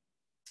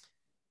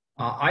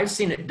 I've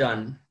seen it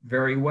done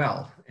very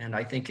well, and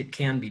I think it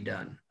can be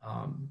done.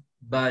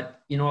 But,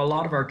 a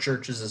lot of our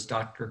churches, as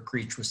Dr.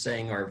 Creech was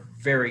saying, are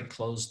very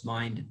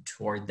closed-minded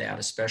toward that,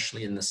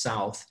 especially in the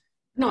South.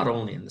 Not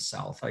only in the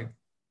South, I've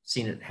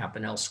seen it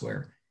happen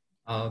elsewhere.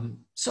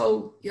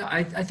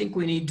 I think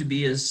we need to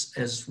be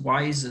as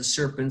wise as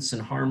serpents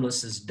and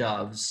harmless as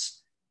doves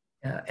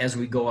as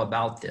we go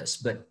about this,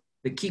 but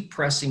keep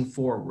pressing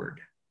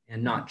forward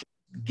and not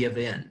just give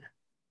in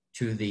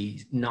to the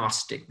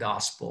Gnostic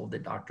gospel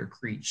that Dr.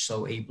 Creech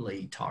so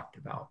ably talked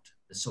about.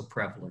 It's so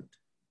prevalent.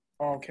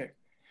 Okay.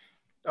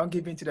 Don't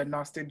give in to the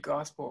Gnostic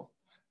gospel.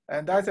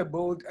 And that's a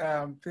bold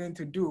thing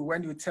to do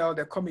when you tell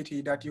the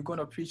committee that you're going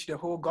to preach the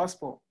whole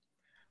gospel.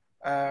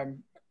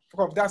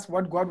 Because that's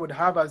what God would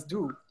have us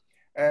do.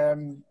 I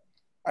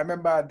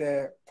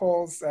remember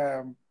Paul's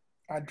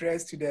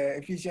address to the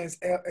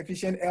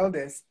Ephesian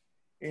elders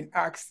in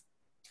Acts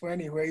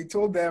 20, where he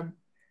told them,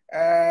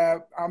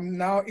 I'm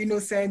now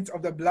innocent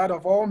of the blood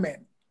of all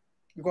men,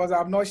 because I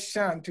have not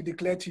shunned to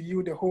declare to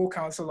you the whole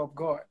counsel of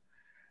God.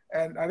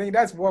 And I think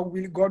that's what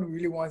God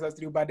really wants us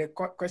to do. But the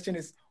question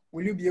is,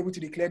 will you be able to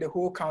declare the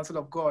whole counsel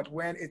of God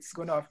when it's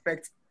going to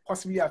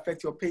possibly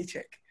affect your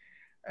paycheck?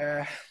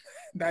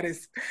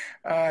 That's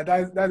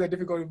a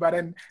difficult, but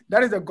then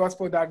that is the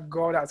gospel that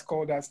God has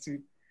called us to.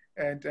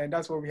 And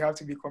that's what we have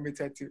to be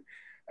committed to.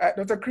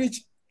 Dr.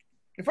 Creech,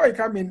 before you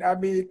come in, I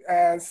mean,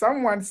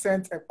 someone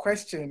sent a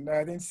question.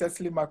 I think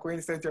Cecily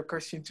McQueen sent a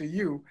question to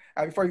you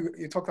before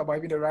you talked about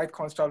even the right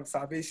construct of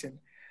salvation.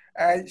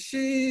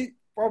 She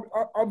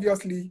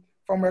obviously,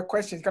 from her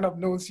question, kind of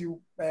knows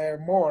you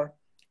more.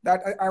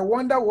 That I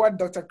wonder what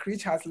Dr.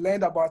 Creech has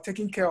learned about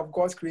taking care of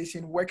God's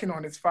creation, working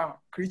on his farm,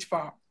 Creech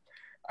farm.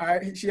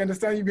 She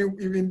understands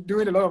you've been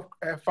doing a lot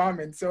of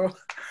farming. So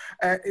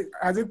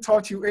has it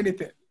taught you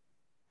anything?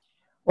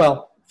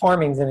 Well,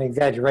 farming's an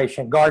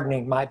exaggeration.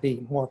 Gardening might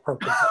be more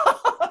appropriate.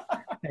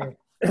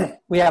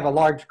 We have a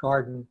large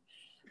garden,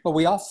 but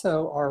we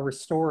also are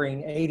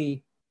restoring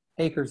 80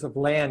 acres of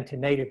land to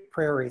native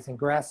prairies and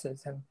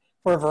grasses, and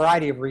for a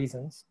variety of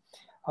reasons.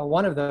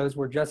 One of those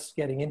we're just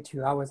getting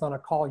into. I was on a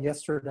call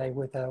yesterday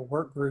with a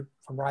work group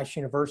from Rice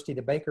University,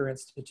 the Baker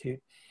Institute.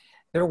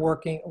 They're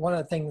working, one of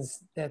the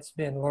things that's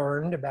been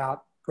learned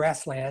about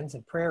grasslands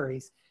and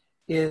prairies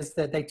is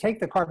that they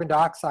take the carbon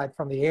dioxide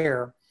from the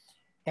air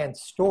and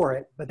store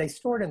it, but they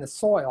store it in the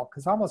soil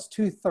because almost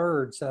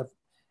 2/3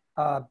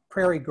 of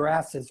prairie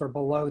grasses are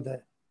below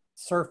the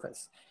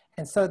surface.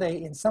 And so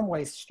they, in some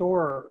ways,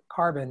 store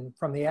carbon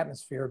from the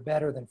atmosphere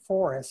better than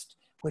forests,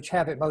 which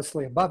have it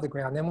mostly above the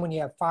ground. Then when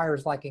you have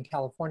fires like in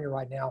California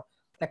right now,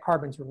 that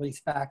carbon's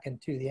released back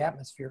into the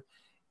atmosphere.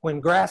 When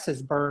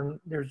grasses burn,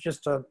 there's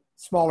just a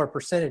smaller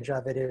percentage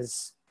of it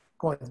is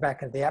going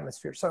back into the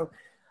atmosphere. So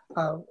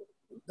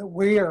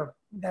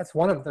that's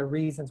one of the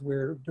reasons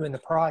we're doing the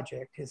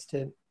project, is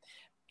to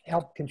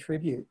help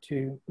contribute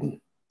to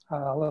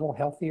a little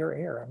healthier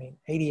air. I mean,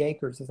 80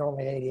 acres is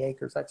only 80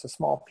 acres. That's a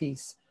small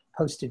piece,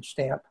 postage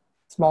stamp,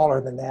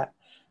 smaller than that.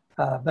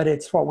 But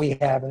it's what we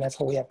have, and that's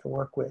what we have to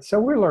work with. So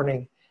we're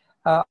learning.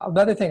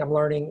 Another thing I'm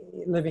learning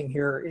living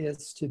here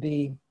is to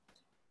be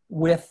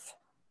with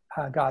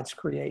God's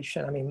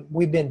creation. I mean,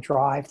 we've been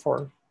dry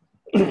for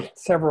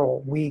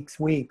several weeks,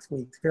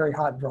 very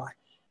hot and dry.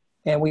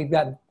 And we've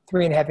got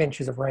 3.5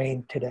 inches of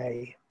rain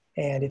today,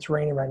 and it's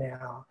raining right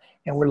now,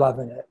 and we're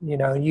loving it. You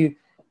know, you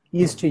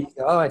used to,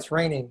 oh, it's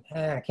raining.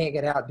 I can't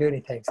get out and do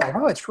anything. It's like,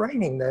 oh, it's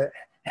raining. The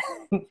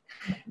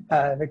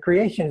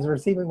creation is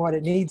receiving what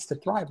it needs to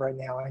thrive right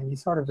now, and you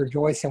sort of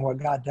rejoice in what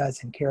God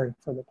does in caring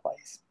for the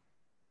place.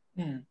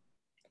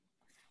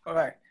 All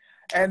right.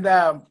 And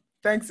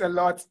thanks a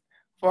lot.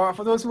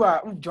 For those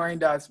who've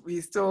joined us,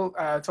 we're still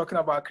talking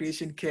about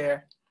creation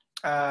care.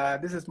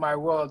 This is My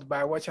World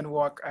by Watch and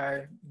Walk,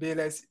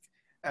 Baylor's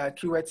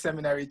Truett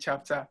Seminary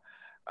chapter.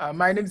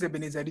 My name is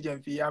Ebenezer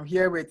Adu-Gyamfi. I'm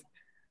here with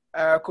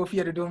Kofi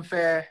at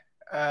Domfeh.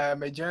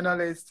 I'm a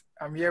journalist.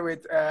 I'm here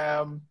with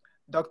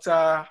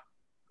Dr.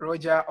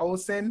 Roger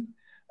Olson,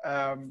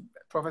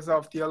 professor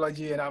of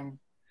theology, and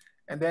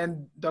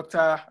then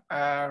Dr.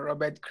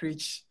 Robert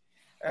Creech,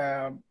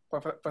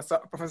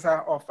 professor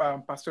of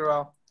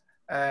pastoral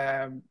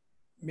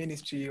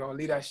ministry or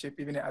leadership,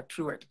 even at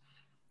Truett.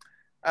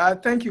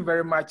 Thank you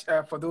very much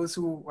for those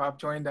who have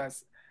joined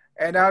us.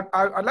 And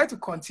I'd like to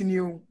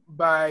continue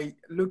by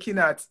looking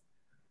at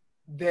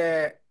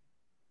the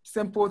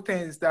simple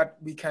things that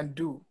we can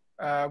do.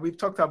 We've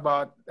talked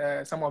about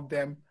some of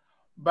them,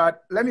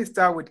 but let me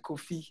start with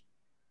Kofi.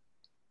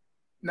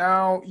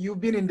 Now, you've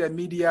been in the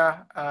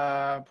media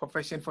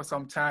profession for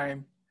some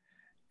time,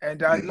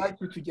 and I'd like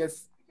you to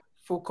just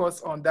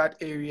focus on that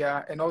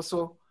area, and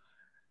also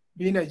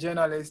being a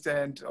journalist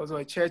and also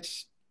a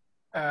church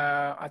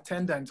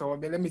attendant, or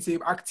let me say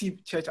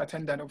active church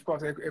attendant, of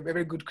course, a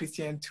very good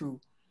Christian too.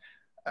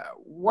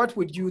 What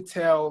would you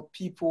tell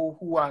people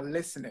who are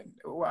listening,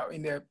 who are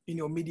in the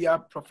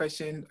media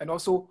profession, and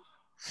also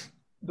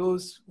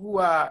those who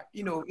are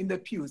in the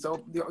pews,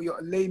 or your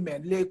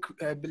laymen, lay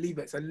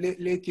believers, or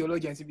lay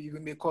theologians, if you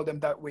may call them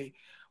that way?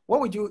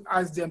 What would you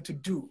ask them to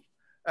do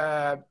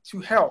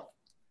to help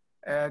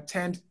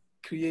tend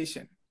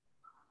creation?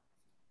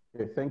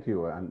 Okay, thank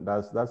you, and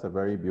that's a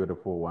very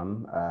beautiful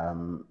one,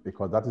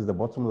 because that is the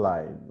bottom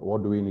line.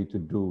 What do we need to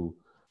do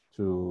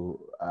to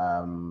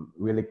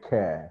really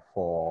care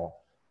for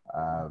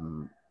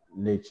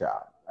nature?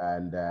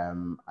 And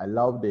I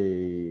love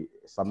the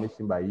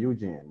submission by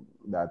Eugene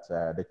that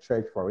the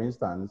church, for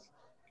instance,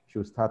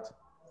 should start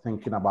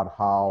thinking about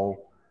how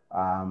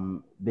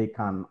they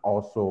can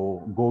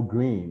also go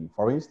green.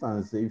 For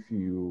instance, if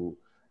you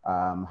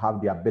have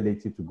the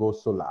ability to go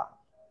solar,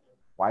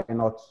 why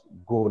not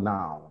go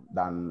now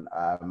than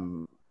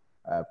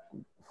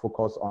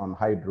focus on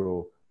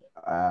hydro?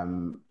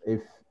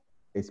 If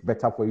it's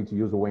better for you to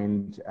use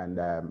wind and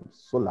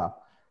solar,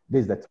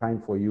 this is the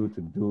time for you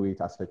to do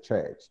it as a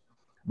church.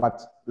 But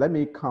let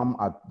me come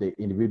at the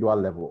individual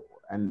level.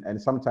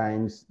 And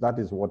sometimes that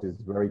is what is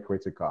very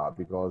critical,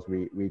 because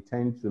we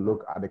tend to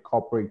look at the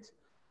corporate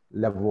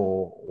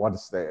level,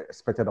 what's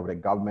expected of the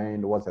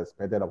government, what's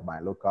expected of my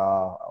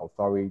local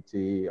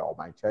authority or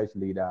my church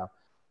leader.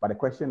 But the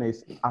question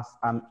is, as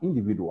an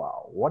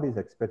individual, what is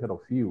expected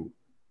of you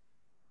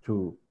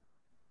to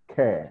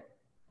care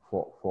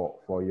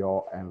for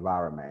your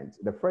environment?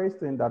 The first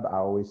thing that I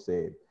always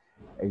say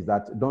is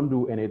that don't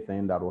do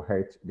anything that will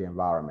hurt the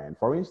environment.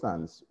 For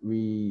instance,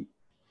 a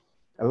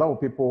lot of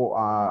people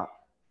are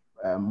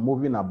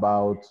moving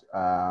about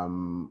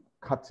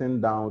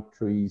cutting down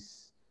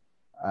trees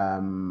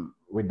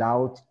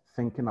without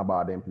thinking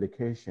about the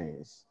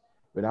implications,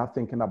 without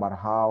thinking about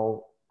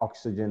how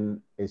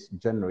oxygen is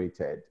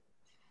generated.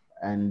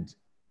 And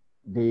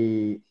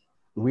they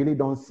really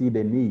don't see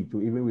the need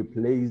to even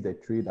replace the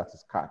tree that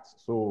is cut.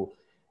 So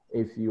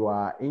if you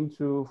are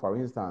into, for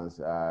instance,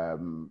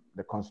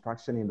 the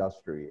construction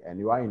industry, and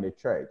you are in the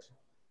church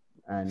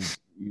and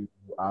you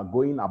are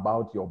going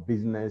about your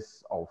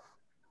business of,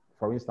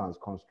 for instance,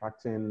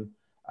 constructing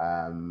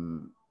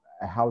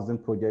a housing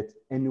project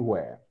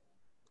anywhere,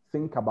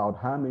 think about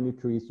how many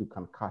trees you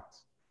can cut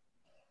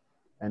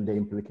and the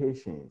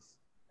implications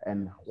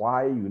and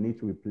why you need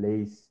to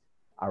replace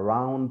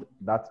around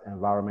that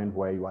environment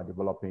where you are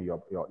developing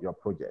your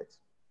project.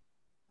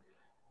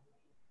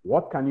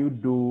 What can you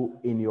do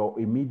in your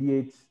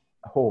immediate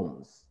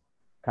homes?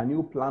 Can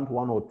you plant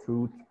 1 or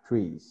 2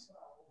 trees,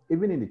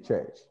 even in the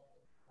church?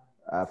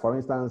 For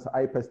instance,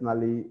 I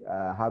personally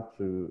had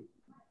to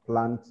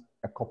plant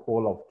a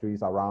couple of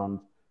trees around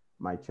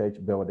my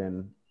church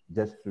building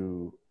just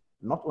to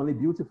not only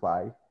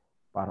beautify,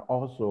 but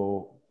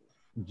also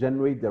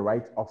generate the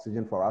right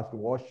oxygen for us to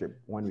worship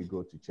when we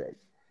go to church.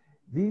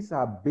 These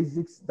are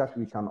basics that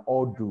we can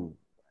all do.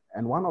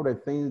 And one of the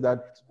things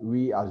that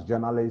we as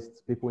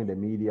journalists, people in the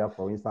media,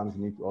 for instance,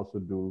 need to also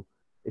do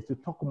is to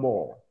talk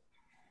more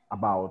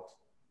about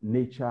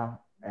nature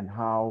and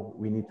how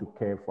we need to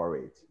care for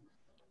it.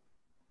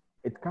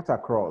 It cuts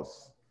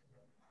across.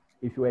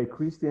 If you are a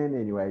Christian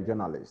and you are a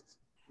journalist,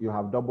 you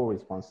have double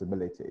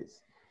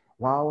responsibilities.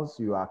 Whilst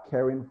you are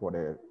caring for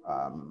the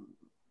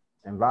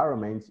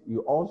environment,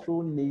 you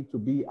also need to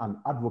be an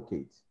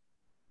advocate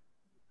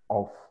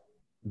of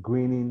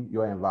greening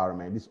your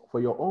environment. It's for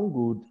your own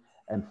good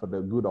and for the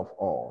good of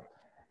all.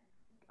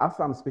 As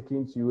I'm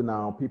speaking to you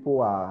now,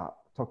 people are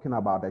talking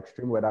about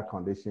extreme weather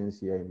conditions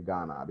here in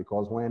Ghana,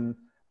 because when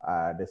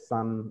the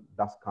sun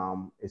does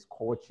come, it's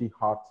scorching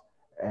hot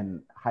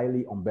and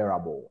highly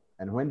unbearable.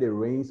 And when the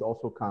rains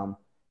also come,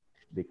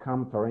 they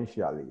come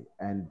torrentially,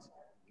 and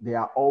they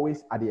are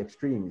always at the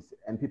extremes.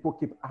 And people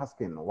keep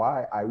asking,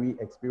 why are we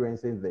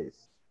experiencing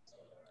this?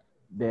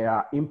 There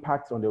are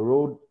impacts on the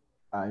road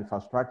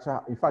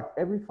infrastructure. In fact,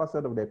 every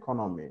facet of the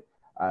economy,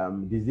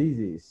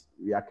 diseases.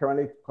 We are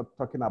currently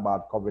talking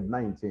about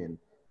COVID-19.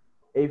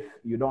 If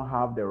you don't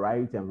have the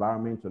right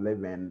environment to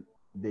live in,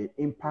 the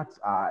impacts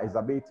are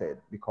exacerbated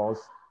because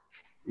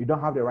you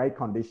don't have the right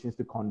conditions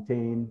to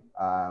contain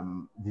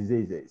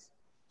diseases.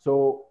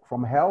 So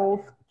from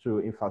health to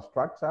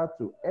infrastructure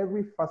to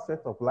every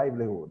facet of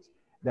livelihoods,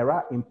 there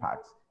are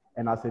impacts.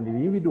 And as an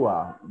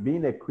individual,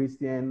 being a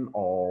Christian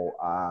or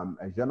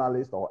a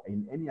journalist or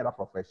in any other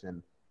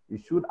profession, you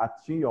should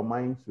attune your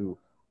mind to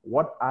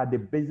what are the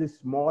basic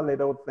small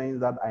little things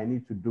that I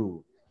need to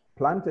do.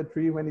 Plant a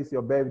tree when it's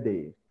your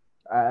birthday.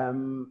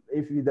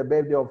 If it's the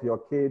birthday of your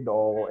kid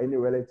or any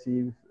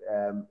relative,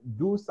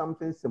 do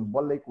something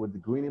symbolic with the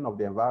greening of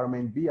the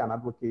environment, be an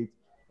advocate,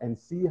 and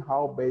see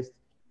how best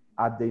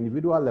at the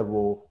individual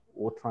level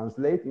will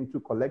translate into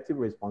collective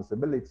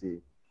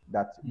responsibility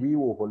that we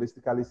will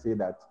holistically say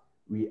that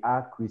we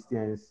are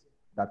Christians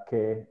that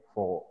care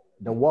for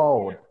the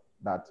world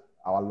that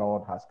our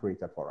Lord has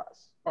created for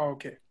us.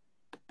 Okay.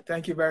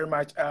 Thank you very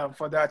much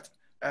for that,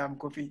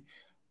 Kofi.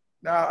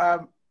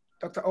 Now,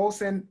 Dr.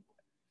 Olson,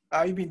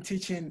 you've been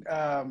teaching,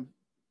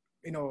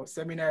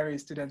 seminary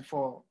students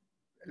for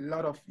a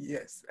lot of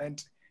years,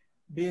 and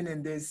being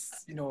in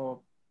this,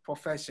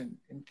 profession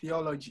in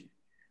theology.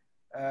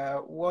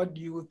 What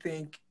do you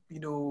think,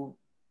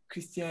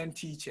 Christian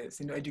teachers,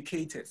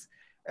 educators,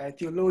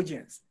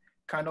 theologians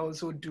can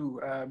also do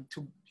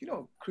to,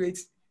 create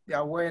the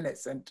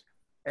awareness and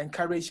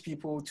encourage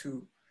people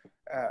to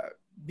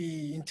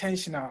be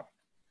intentional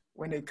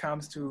when it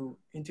comes to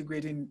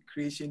integrating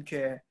creation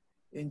care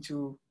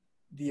into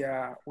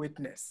their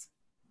witness?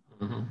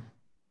 Mm-hmm.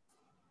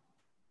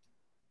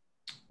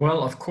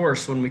 Well, of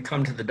course, when we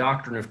come to the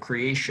doctrine of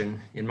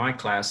creation in my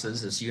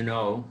classes, as you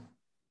know,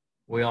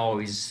 we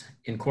always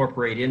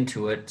incorporate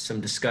into it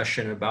some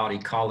discussion about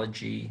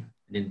ecology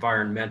and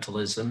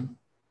environmentalism.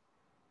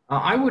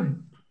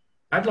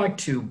 I'd like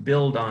to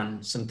build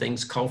on some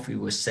things Kofi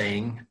was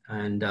saying,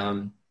 and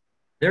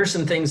there are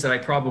some things that I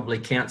probably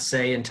can't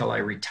say until I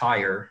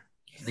retire,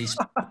 at least.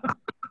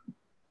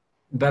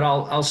 But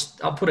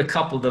I'll put a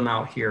couple of them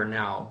out here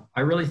now.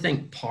 I really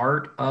think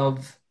part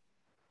of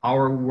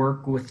our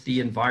work with the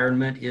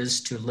environment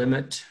is to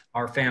limit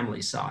our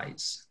family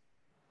size.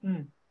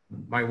 Mm.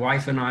 My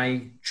wife and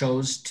I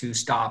chose to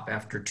stop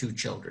after 2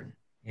 children,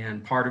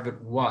 and part of it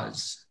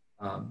was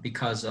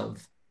because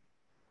of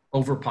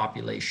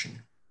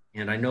overpopulation.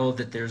 And I know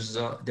that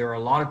there are a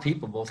lot of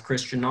people, both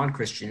Christian,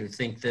 non-Christian, who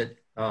think that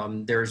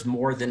there's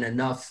more than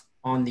enough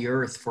on the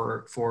earth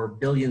for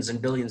billions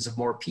and billions of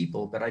more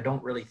people, but I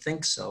don't really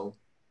think so.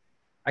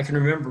 I can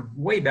remember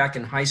way back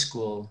in high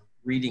school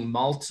reading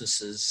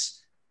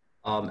Malthus's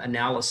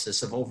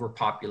analysis of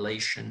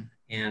overpopulation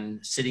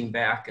and sitting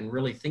back and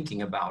really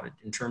thinking about it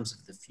in terms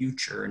of the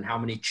future and how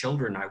many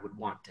children I would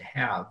want to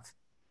have.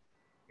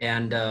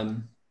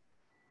 And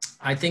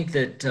I think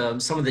that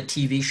some of the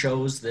TV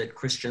shows that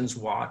Christians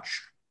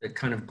watch that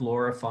kind of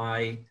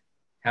glorify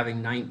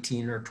having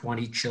 19 or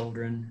 20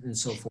 children and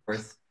so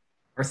forth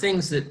are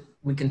things that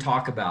we can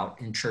talk about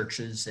in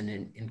churches and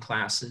in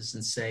classes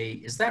and say,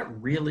 is that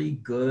really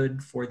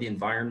good for the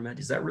environment?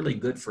 Is that really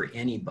good for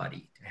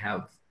anybody to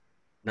have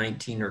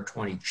 19 or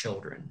 20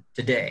 children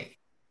today?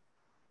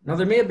 Now,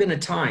 there may have been a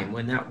time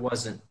when that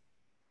wasn't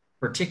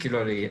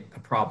particularly a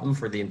problem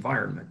for the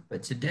environment,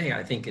 but today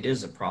I think it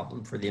is a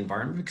problem for the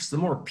environment because the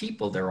more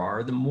people there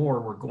are, the more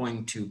we're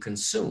going to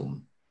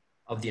consume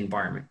of the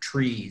environment,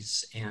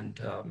 trees and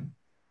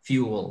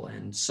fuel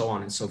and so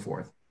on and so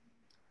forth.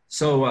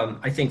 So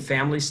I think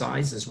family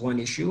size is one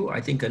issue. I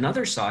think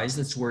another size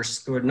that's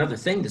worth, or another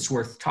thing that's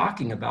worth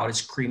talking about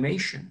is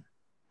cremation.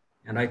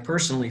 And I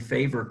personally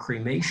favor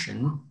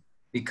cremation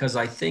because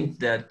I think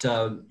that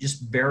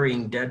just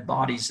burying dead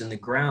bodies in the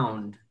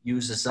ground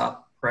uses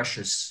up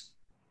precious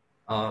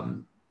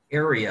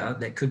area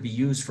that could be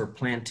used for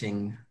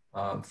planting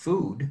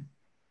food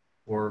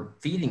or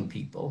feeding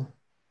people.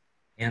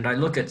 And I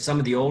look at some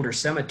of the older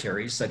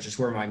cemeteries, such as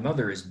where my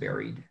mother is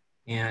buried,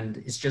 and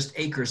it's just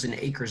acres and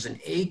acres and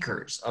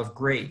acres of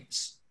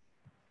graves.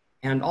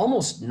 And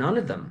almost none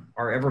of them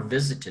are ever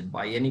visited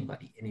by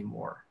anybody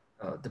anymore.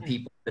 The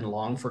people have been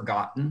long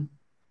forgotten.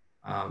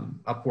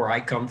 Up where I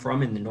come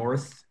from in the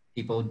north,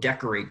 people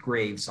decorate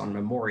graves on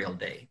Memorial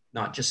Day,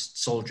 not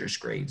just soldiers'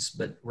 graves,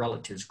 but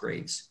relatives'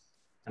 graves.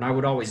 And I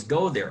would always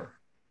go there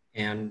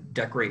and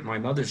decorate my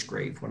mother's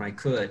grave when I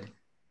could.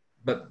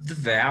 But the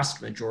vast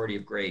majority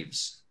of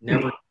graves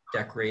never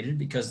decorated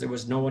because there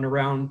was no one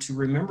around to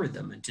remember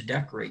them and to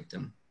decorate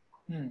them.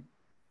 In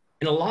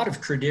a lot of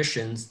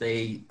traditions,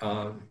 they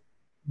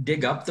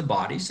dig up the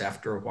bodies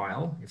after a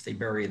while, if they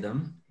bury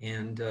them,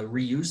 and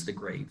reuse the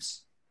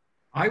graves.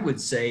 I would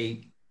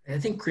say, I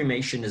think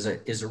cremation is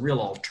a real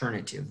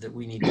alternative that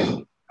we need to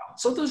think about.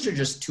 So those are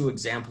just two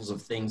examples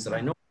of things that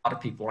I know a lot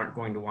of people aren't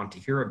going to want to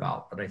hear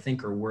about, but I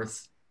think are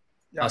worth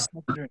us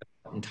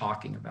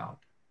talking about.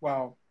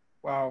 Wow.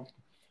 Wow.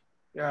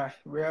 Yeah,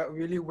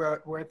 really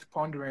worth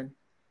pondering.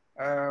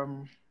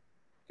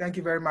 Thank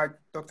you very much,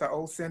 Dr.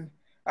 Olson.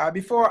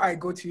 Before I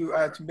go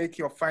to make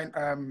your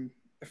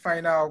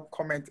final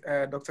comment,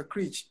 Dr.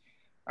 Creech,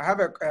 I have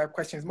a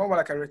question. It's more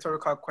like a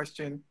rhetorical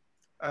question.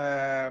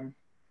 Nana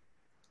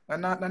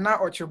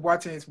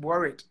Ochebwate is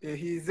worried.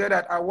 He said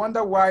that, I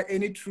wonder why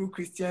any true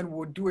Christian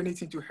would do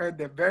anything to hurt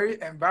the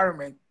very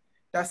environment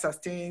that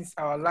sustains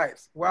our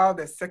lives while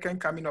the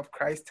second coming of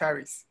Christ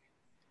tarries.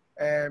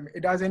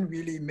 It doesn't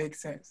really make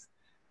sense.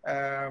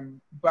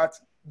 But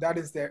that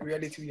is the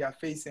reality we are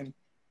facing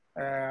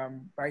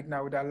right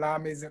now with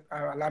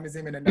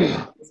alarmism and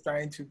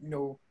trying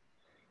to,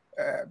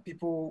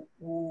 people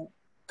who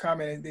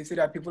come and they say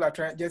that people are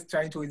just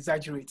trying to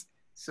exaggerate.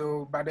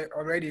 So, but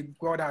already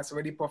God has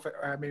already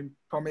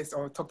promised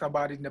or talked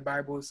about it in the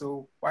Bible.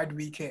 So why do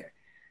we care?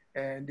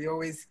 And they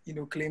always,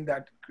 claim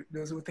that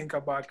those who think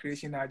about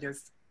creation are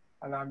just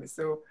alarmists.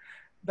 So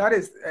that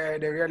is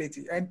the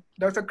reality. And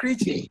Dr.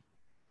 Creech,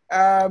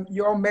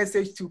 your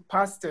message to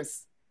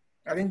pastors,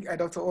 I think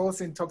Dr.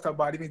 Olson talked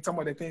about even some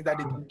of the things that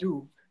they can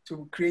do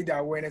to create the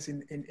awareness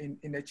in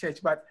the church.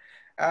 But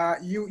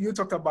you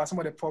talked about some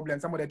of the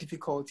problems, some of the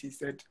difficulties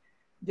that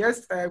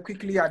just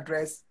quickly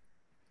address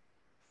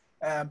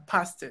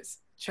pastors,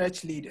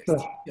 church leaders.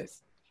 Sure.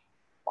 Yes.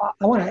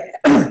 I want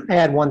to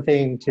add one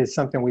thing to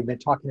something we've been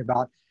talking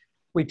about.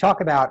 We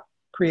talk about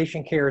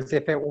creation care as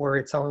if it were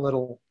its own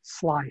little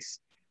slice,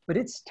 but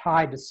it's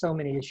tied to so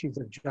many issues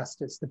of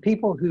justice. The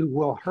people who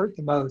will hurt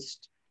the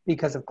most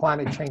because of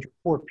climate change are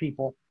poor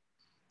people.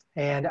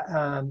 And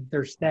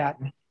there's that.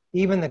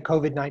 Even the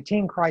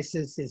COVID-19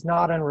 crisis is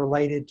not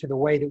unrelated to the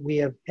way that we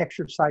have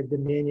exercised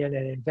dominion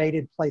and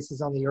invaded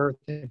places on the earth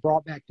and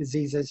brought back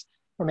diseases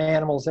from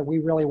animals that we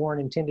really weren't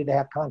intended to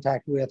have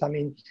contact with. I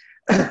mean,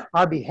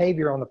 our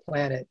behavior on the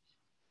planet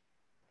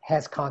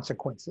has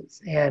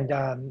consequences.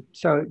 And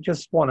so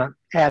just want to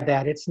add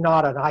that it's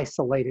not an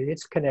isolated,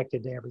 it's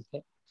connected to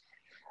everything.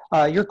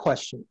 Your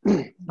question,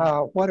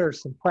 what are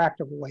some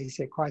practical ways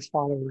that Christ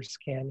followers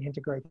can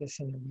integrate this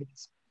in their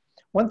witness?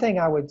 One thing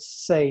I would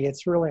say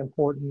it's really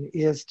important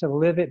is to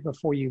live it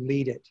before you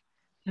lead it.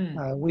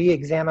 We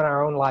examine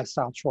our own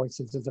lifestyle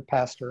choices as a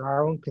pastor,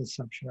 our own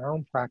consumption, our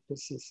own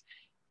practices.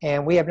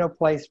 And we have no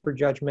place for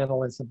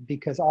judgmentalism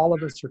because all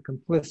of us are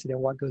complicit in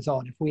what goes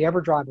on. If we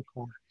ever drive a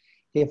car,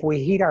 if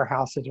we heat our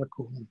houses or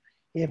cool them,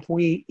 if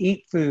we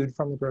eat food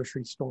from the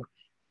grocery store,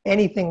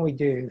 anything we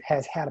do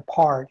has had a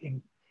part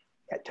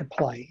to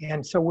play.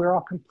 And so we're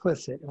all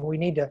complicit, and we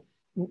need to,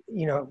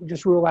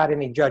 just rule out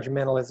any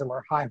judgmentalism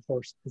or high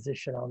horse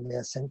position on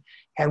this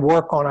and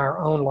work on our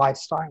own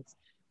lifestyles.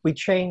 We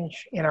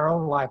change in our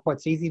own life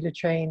what's easy to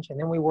change, and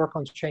then we work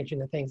on changing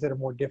the things that are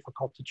more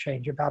difficult to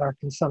change about our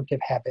consumptive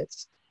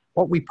habits,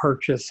 what we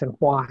purchase and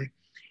why.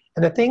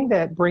 And the thing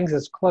that brings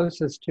us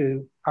closest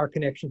to our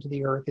connection to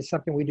the earth is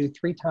something we do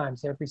 3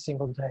 times every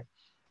single day,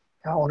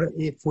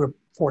 if we're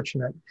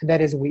fortunate, and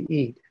that is we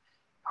eat.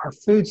 Our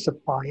food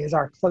supply is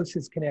our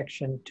closest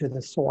connection to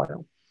the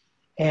soil.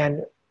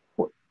 And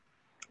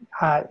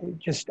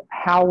just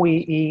how we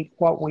eat,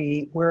 what we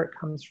eat, where it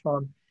comes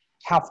from,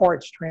 how far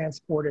it's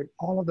transported,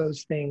 all of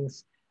those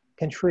things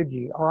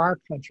contribute, or our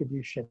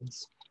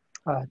contributions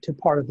to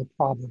part of the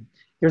problem.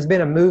 There's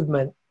been a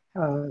movement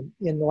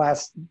in the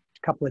last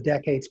couple of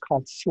decades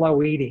called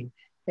slow eating,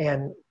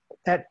 and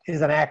that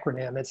is an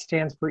acronym. It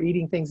stands for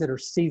eating things that are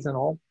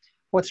seasonal,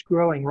 what's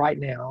growing right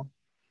now,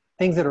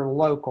 things that are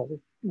local,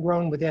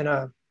 grown within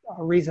a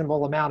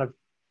reasonable amount of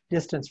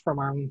distance from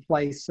our own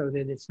place so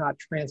that it's not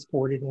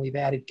transported and we've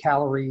added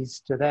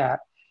calories to that.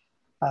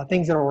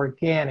 Things that are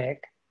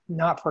organic,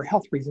 not for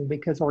health reasons,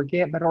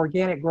 but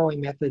organic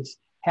growing methods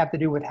have to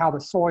do with how the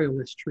soil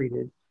is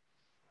treated.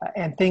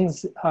 And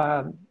things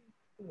that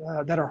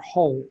are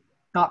whole,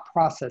 not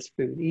processed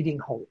food, eating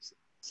whole.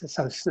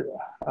 So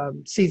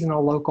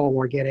seasonal, local,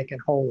 organic,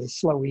 and whole is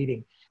slow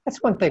eating.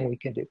 That's one thing we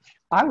can do.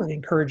 I would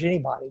encourage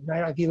anybody,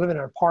 right? If you live in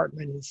an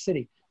apartment in the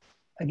city,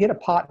 get a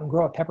pot and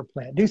grow a pepper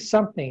plant. Do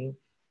something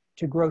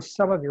to grow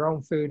some of your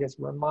own food as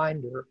a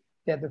reminder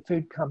that the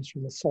food comes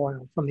from the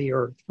soil, from the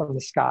earth, from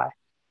the sky.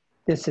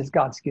 This is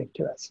God's gift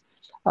to us.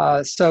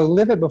 So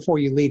live it before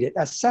you lead it.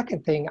 A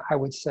second thing I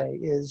would say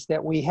is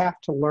that we have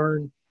to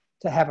learn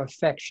to have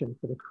affection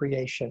for the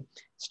creation.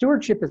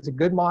 Stewardship is a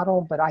good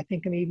model, but I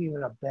think maybe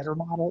even a better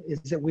model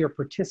is that we are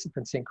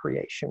participants in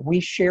creation. We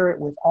share it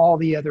with all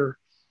the other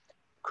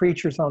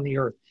creatures on the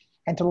earth.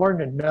 And to learn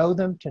to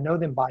know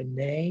them by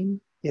name,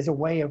 is a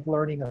way of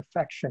learning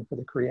affection for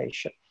the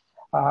creation.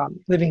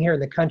 Living here in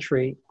the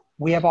country,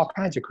 we have all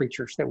kinds of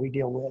creatures that we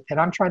deal with, and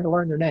I'm trying to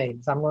learn their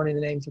names. I'm learning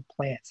the names of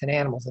plants and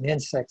animals and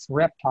insects and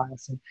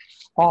reptiles and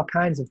all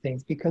kinds of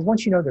things, because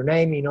once you know their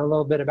name, you know a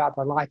little bit about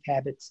their life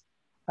habits,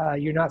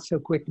 you're not so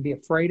quick to be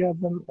afraid of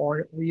them,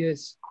 or you're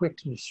as quick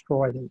to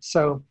destroy them.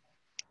 So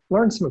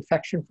learn some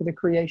affection for the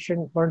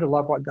creation, learn to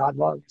love what God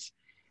loves.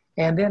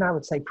 And then I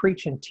would say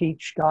preach and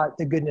teach God,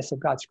 the goodness of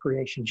God's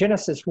creation.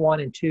 Genesis 1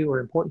 and 2 are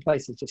important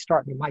places to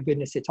start. I mean, my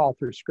goodness, it's all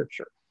through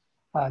Scripture.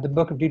 The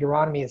book of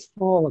Deuteronomy is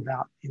full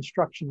about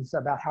instructions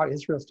about how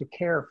Israel is to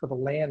care for the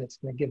land that's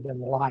going to give them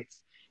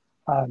life.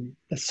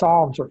 The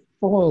Psalms are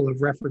full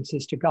of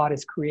references to God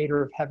as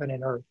creator of heaven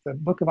and earth. The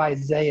book of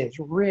Isaiah is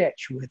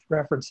rich with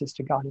references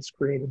to God as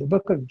creator. The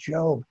book of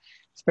Job,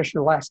 especially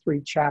the last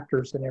 3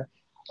 chapters in there,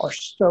 are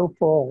so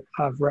full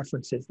of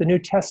references. The New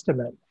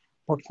Testament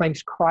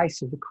proclaims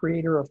Christ as the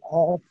creator of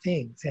all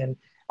things. And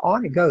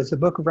on it goes. The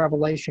book of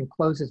Revelation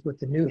closes with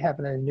the new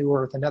heaven and new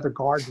earth, another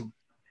garden.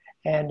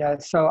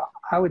 And so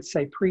I would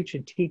say preach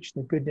and teach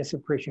the goodness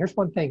of creation. Here's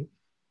one thing,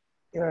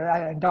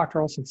 and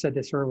Dr. Olson said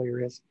this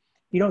earlier, is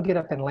you don't get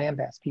up and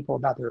lambaste people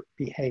about their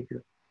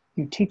behavior.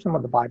 You teach them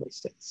what the Bible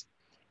says.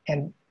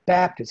 And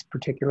Baptists,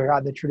 particularly,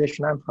 the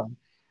tradition I'm from,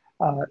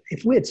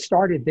 if we had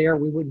started there,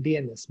 we wouldn't be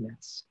in this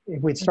mess.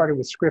 If we'd started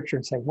with Scripture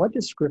and say, what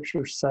does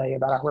Scripture say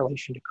about our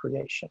relation to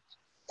creation?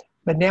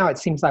 But now it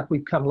seems like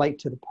we've come late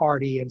to the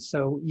party, and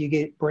so you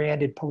get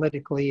branded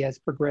politically as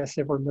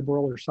progressive or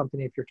liberal or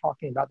something if you're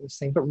talking about those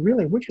things. But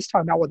really, we're just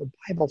talking about what the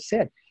Bible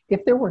said.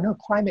 If there were no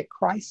climate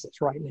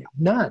crisis right now,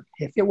 none,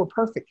 if it were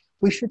perfect,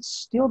 we should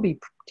still be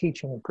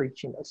teaching and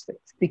preaching those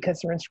things because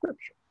they're in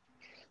Scripture.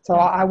 So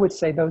I would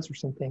say those are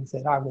some things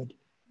that I would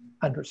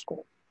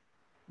underscore.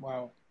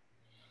 Wow.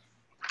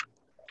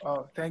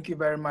 Oh, thank you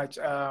very much,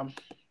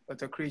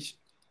 Dr. Creech,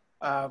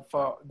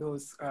 for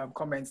those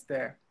comments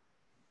there.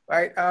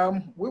 Right,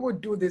 we will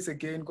do this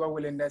again, God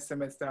willing, next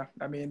semester.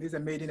 I mean, this is a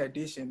maiden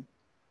edition.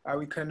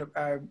 We can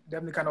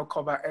definitely cannot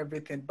cover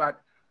everything,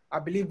 but I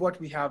believe what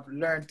we have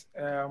learned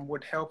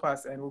would help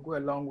us and will go a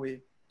long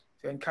way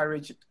to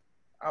encourage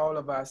all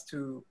of us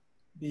to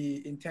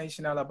be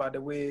intentional about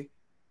the way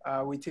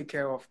we take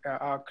care of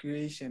our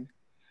creation.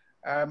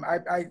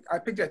 I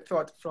picked a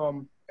thought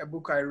from a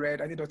book I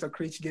read. I think Dr.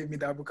 Creech gave me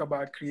that book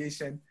about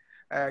creation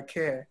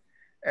care.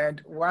 And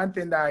one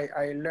thing that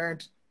I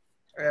learned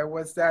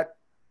was that,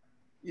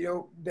 you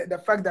know, the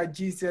fact that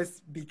Jesus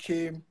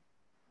became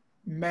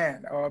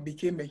man or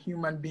became a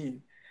human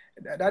being,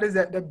 that is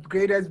the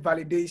greatest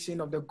validation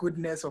of the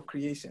goodness of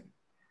creation,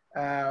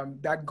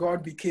 that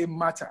God became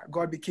matter,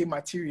 God became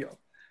material.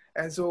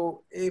 And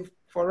so if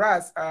for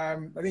us, I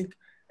think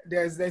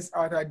there's this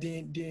author,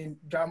 Dean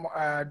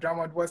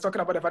Drummond, was talking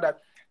about the fact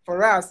that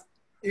for us,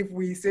 if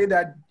we say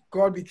that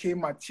God became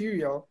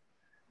material,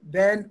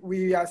 then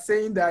we are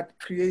saying that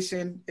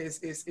creation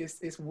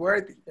is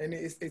worthy and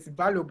it's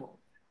valuable,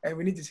 and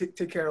we need to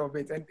take care of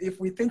it. And if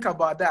we think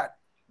about that,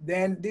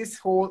 then this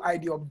whole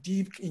idea of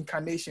deep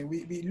incarnation,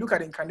 we look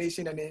at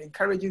incarnation and it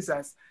encourages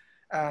us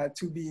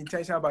to be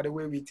intentional about the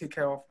way we take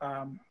care of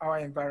our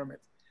environment.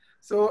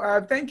 So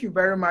thank you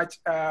very much.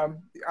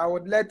 I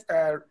would let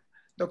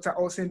Dr.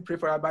 Olson pray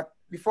for us, but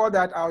before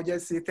that, I'll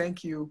just say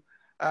thank you.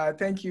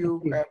 Thank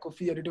you,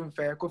 Kofi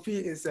Adu-Gyamfi.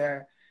 Kofi is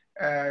a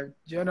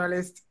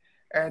journalist,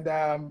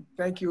 and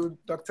thank you,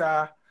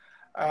 Dr.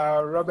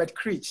 Robert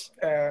Creech,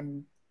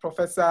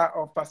 Professor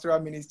of Pastoral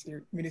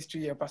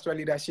Ministry and Pastoral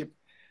Leadership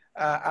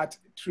at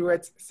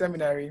Truett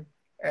Seminary.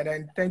 And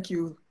then thank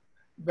you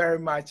very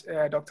much,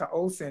 Dr.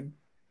 Olson,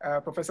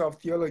 Professor of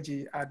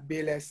Theology at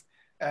Baylor's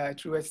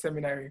Truett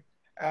Seminary.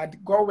 And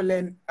God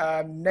willing,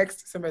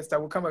 next semester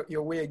will come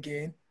your way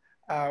again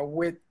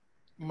with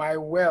my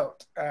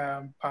wealth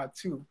part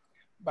 2.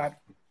 But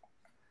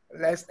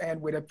let's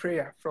end with a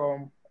prayer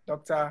from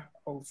Dr.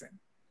 Olson.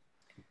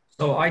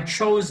 So I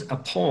chose a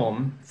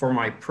poem for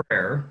my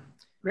prayer.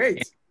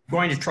 Great. I'm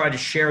going to try to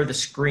share the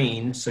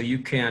screen so you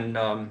can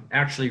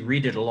actually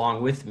read it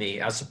along with me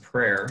as a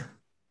prayer.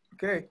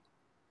 Okay.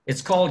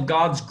 It's called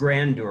God's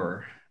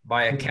Grandeur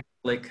by a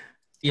Catholic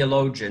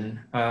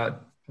theologian,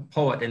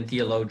 poet and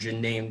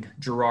theologian named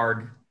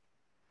Gerard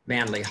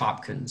Manley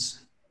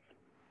Hopkins.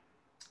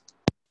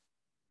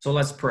 So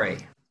let's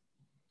pray.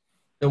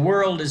 The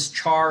world is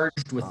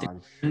charged with the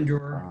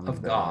grandeur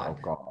of God.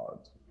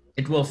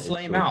 It will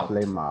flame out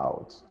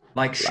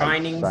like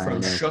shining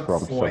from shook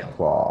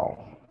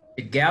foil.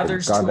 It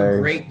gathers to a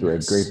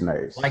greatness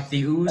like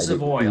the ooze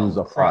of oil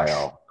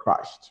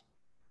crushed.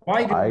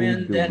 Why do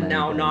men then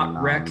now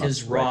not wreck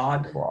his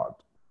rod?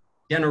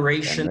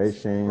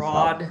 Generations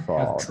trod,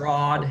 have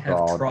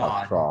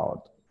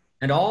trod,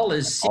 and all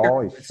is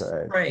seared with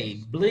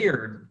spray,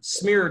 bleared,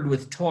 smeared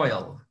with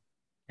toil,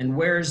 and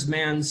wears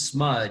man's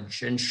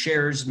smudge and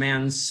shares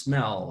man's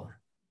smell.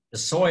 The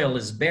soil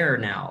is bare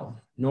now,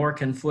 nor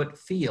can foot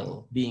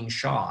feel being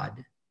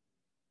shod.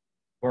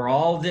 For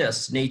all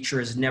this,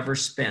 nature is never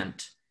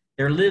spent.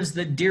 There lives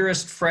the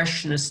dearest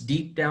freshness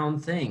deep down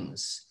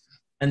things.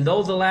 And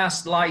though the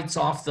last lights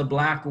off the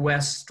black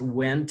west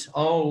went,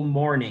 oh,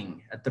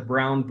 morning at the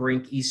brown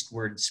brink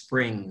eastward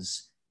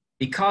springs,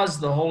 because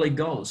the Holy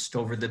Ghost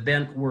over the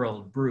bent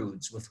world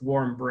broods with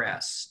warm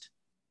breast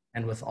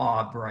and with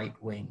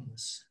awe-bright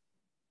wings.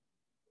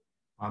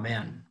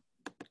 Amen.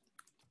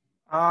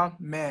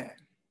 Amen.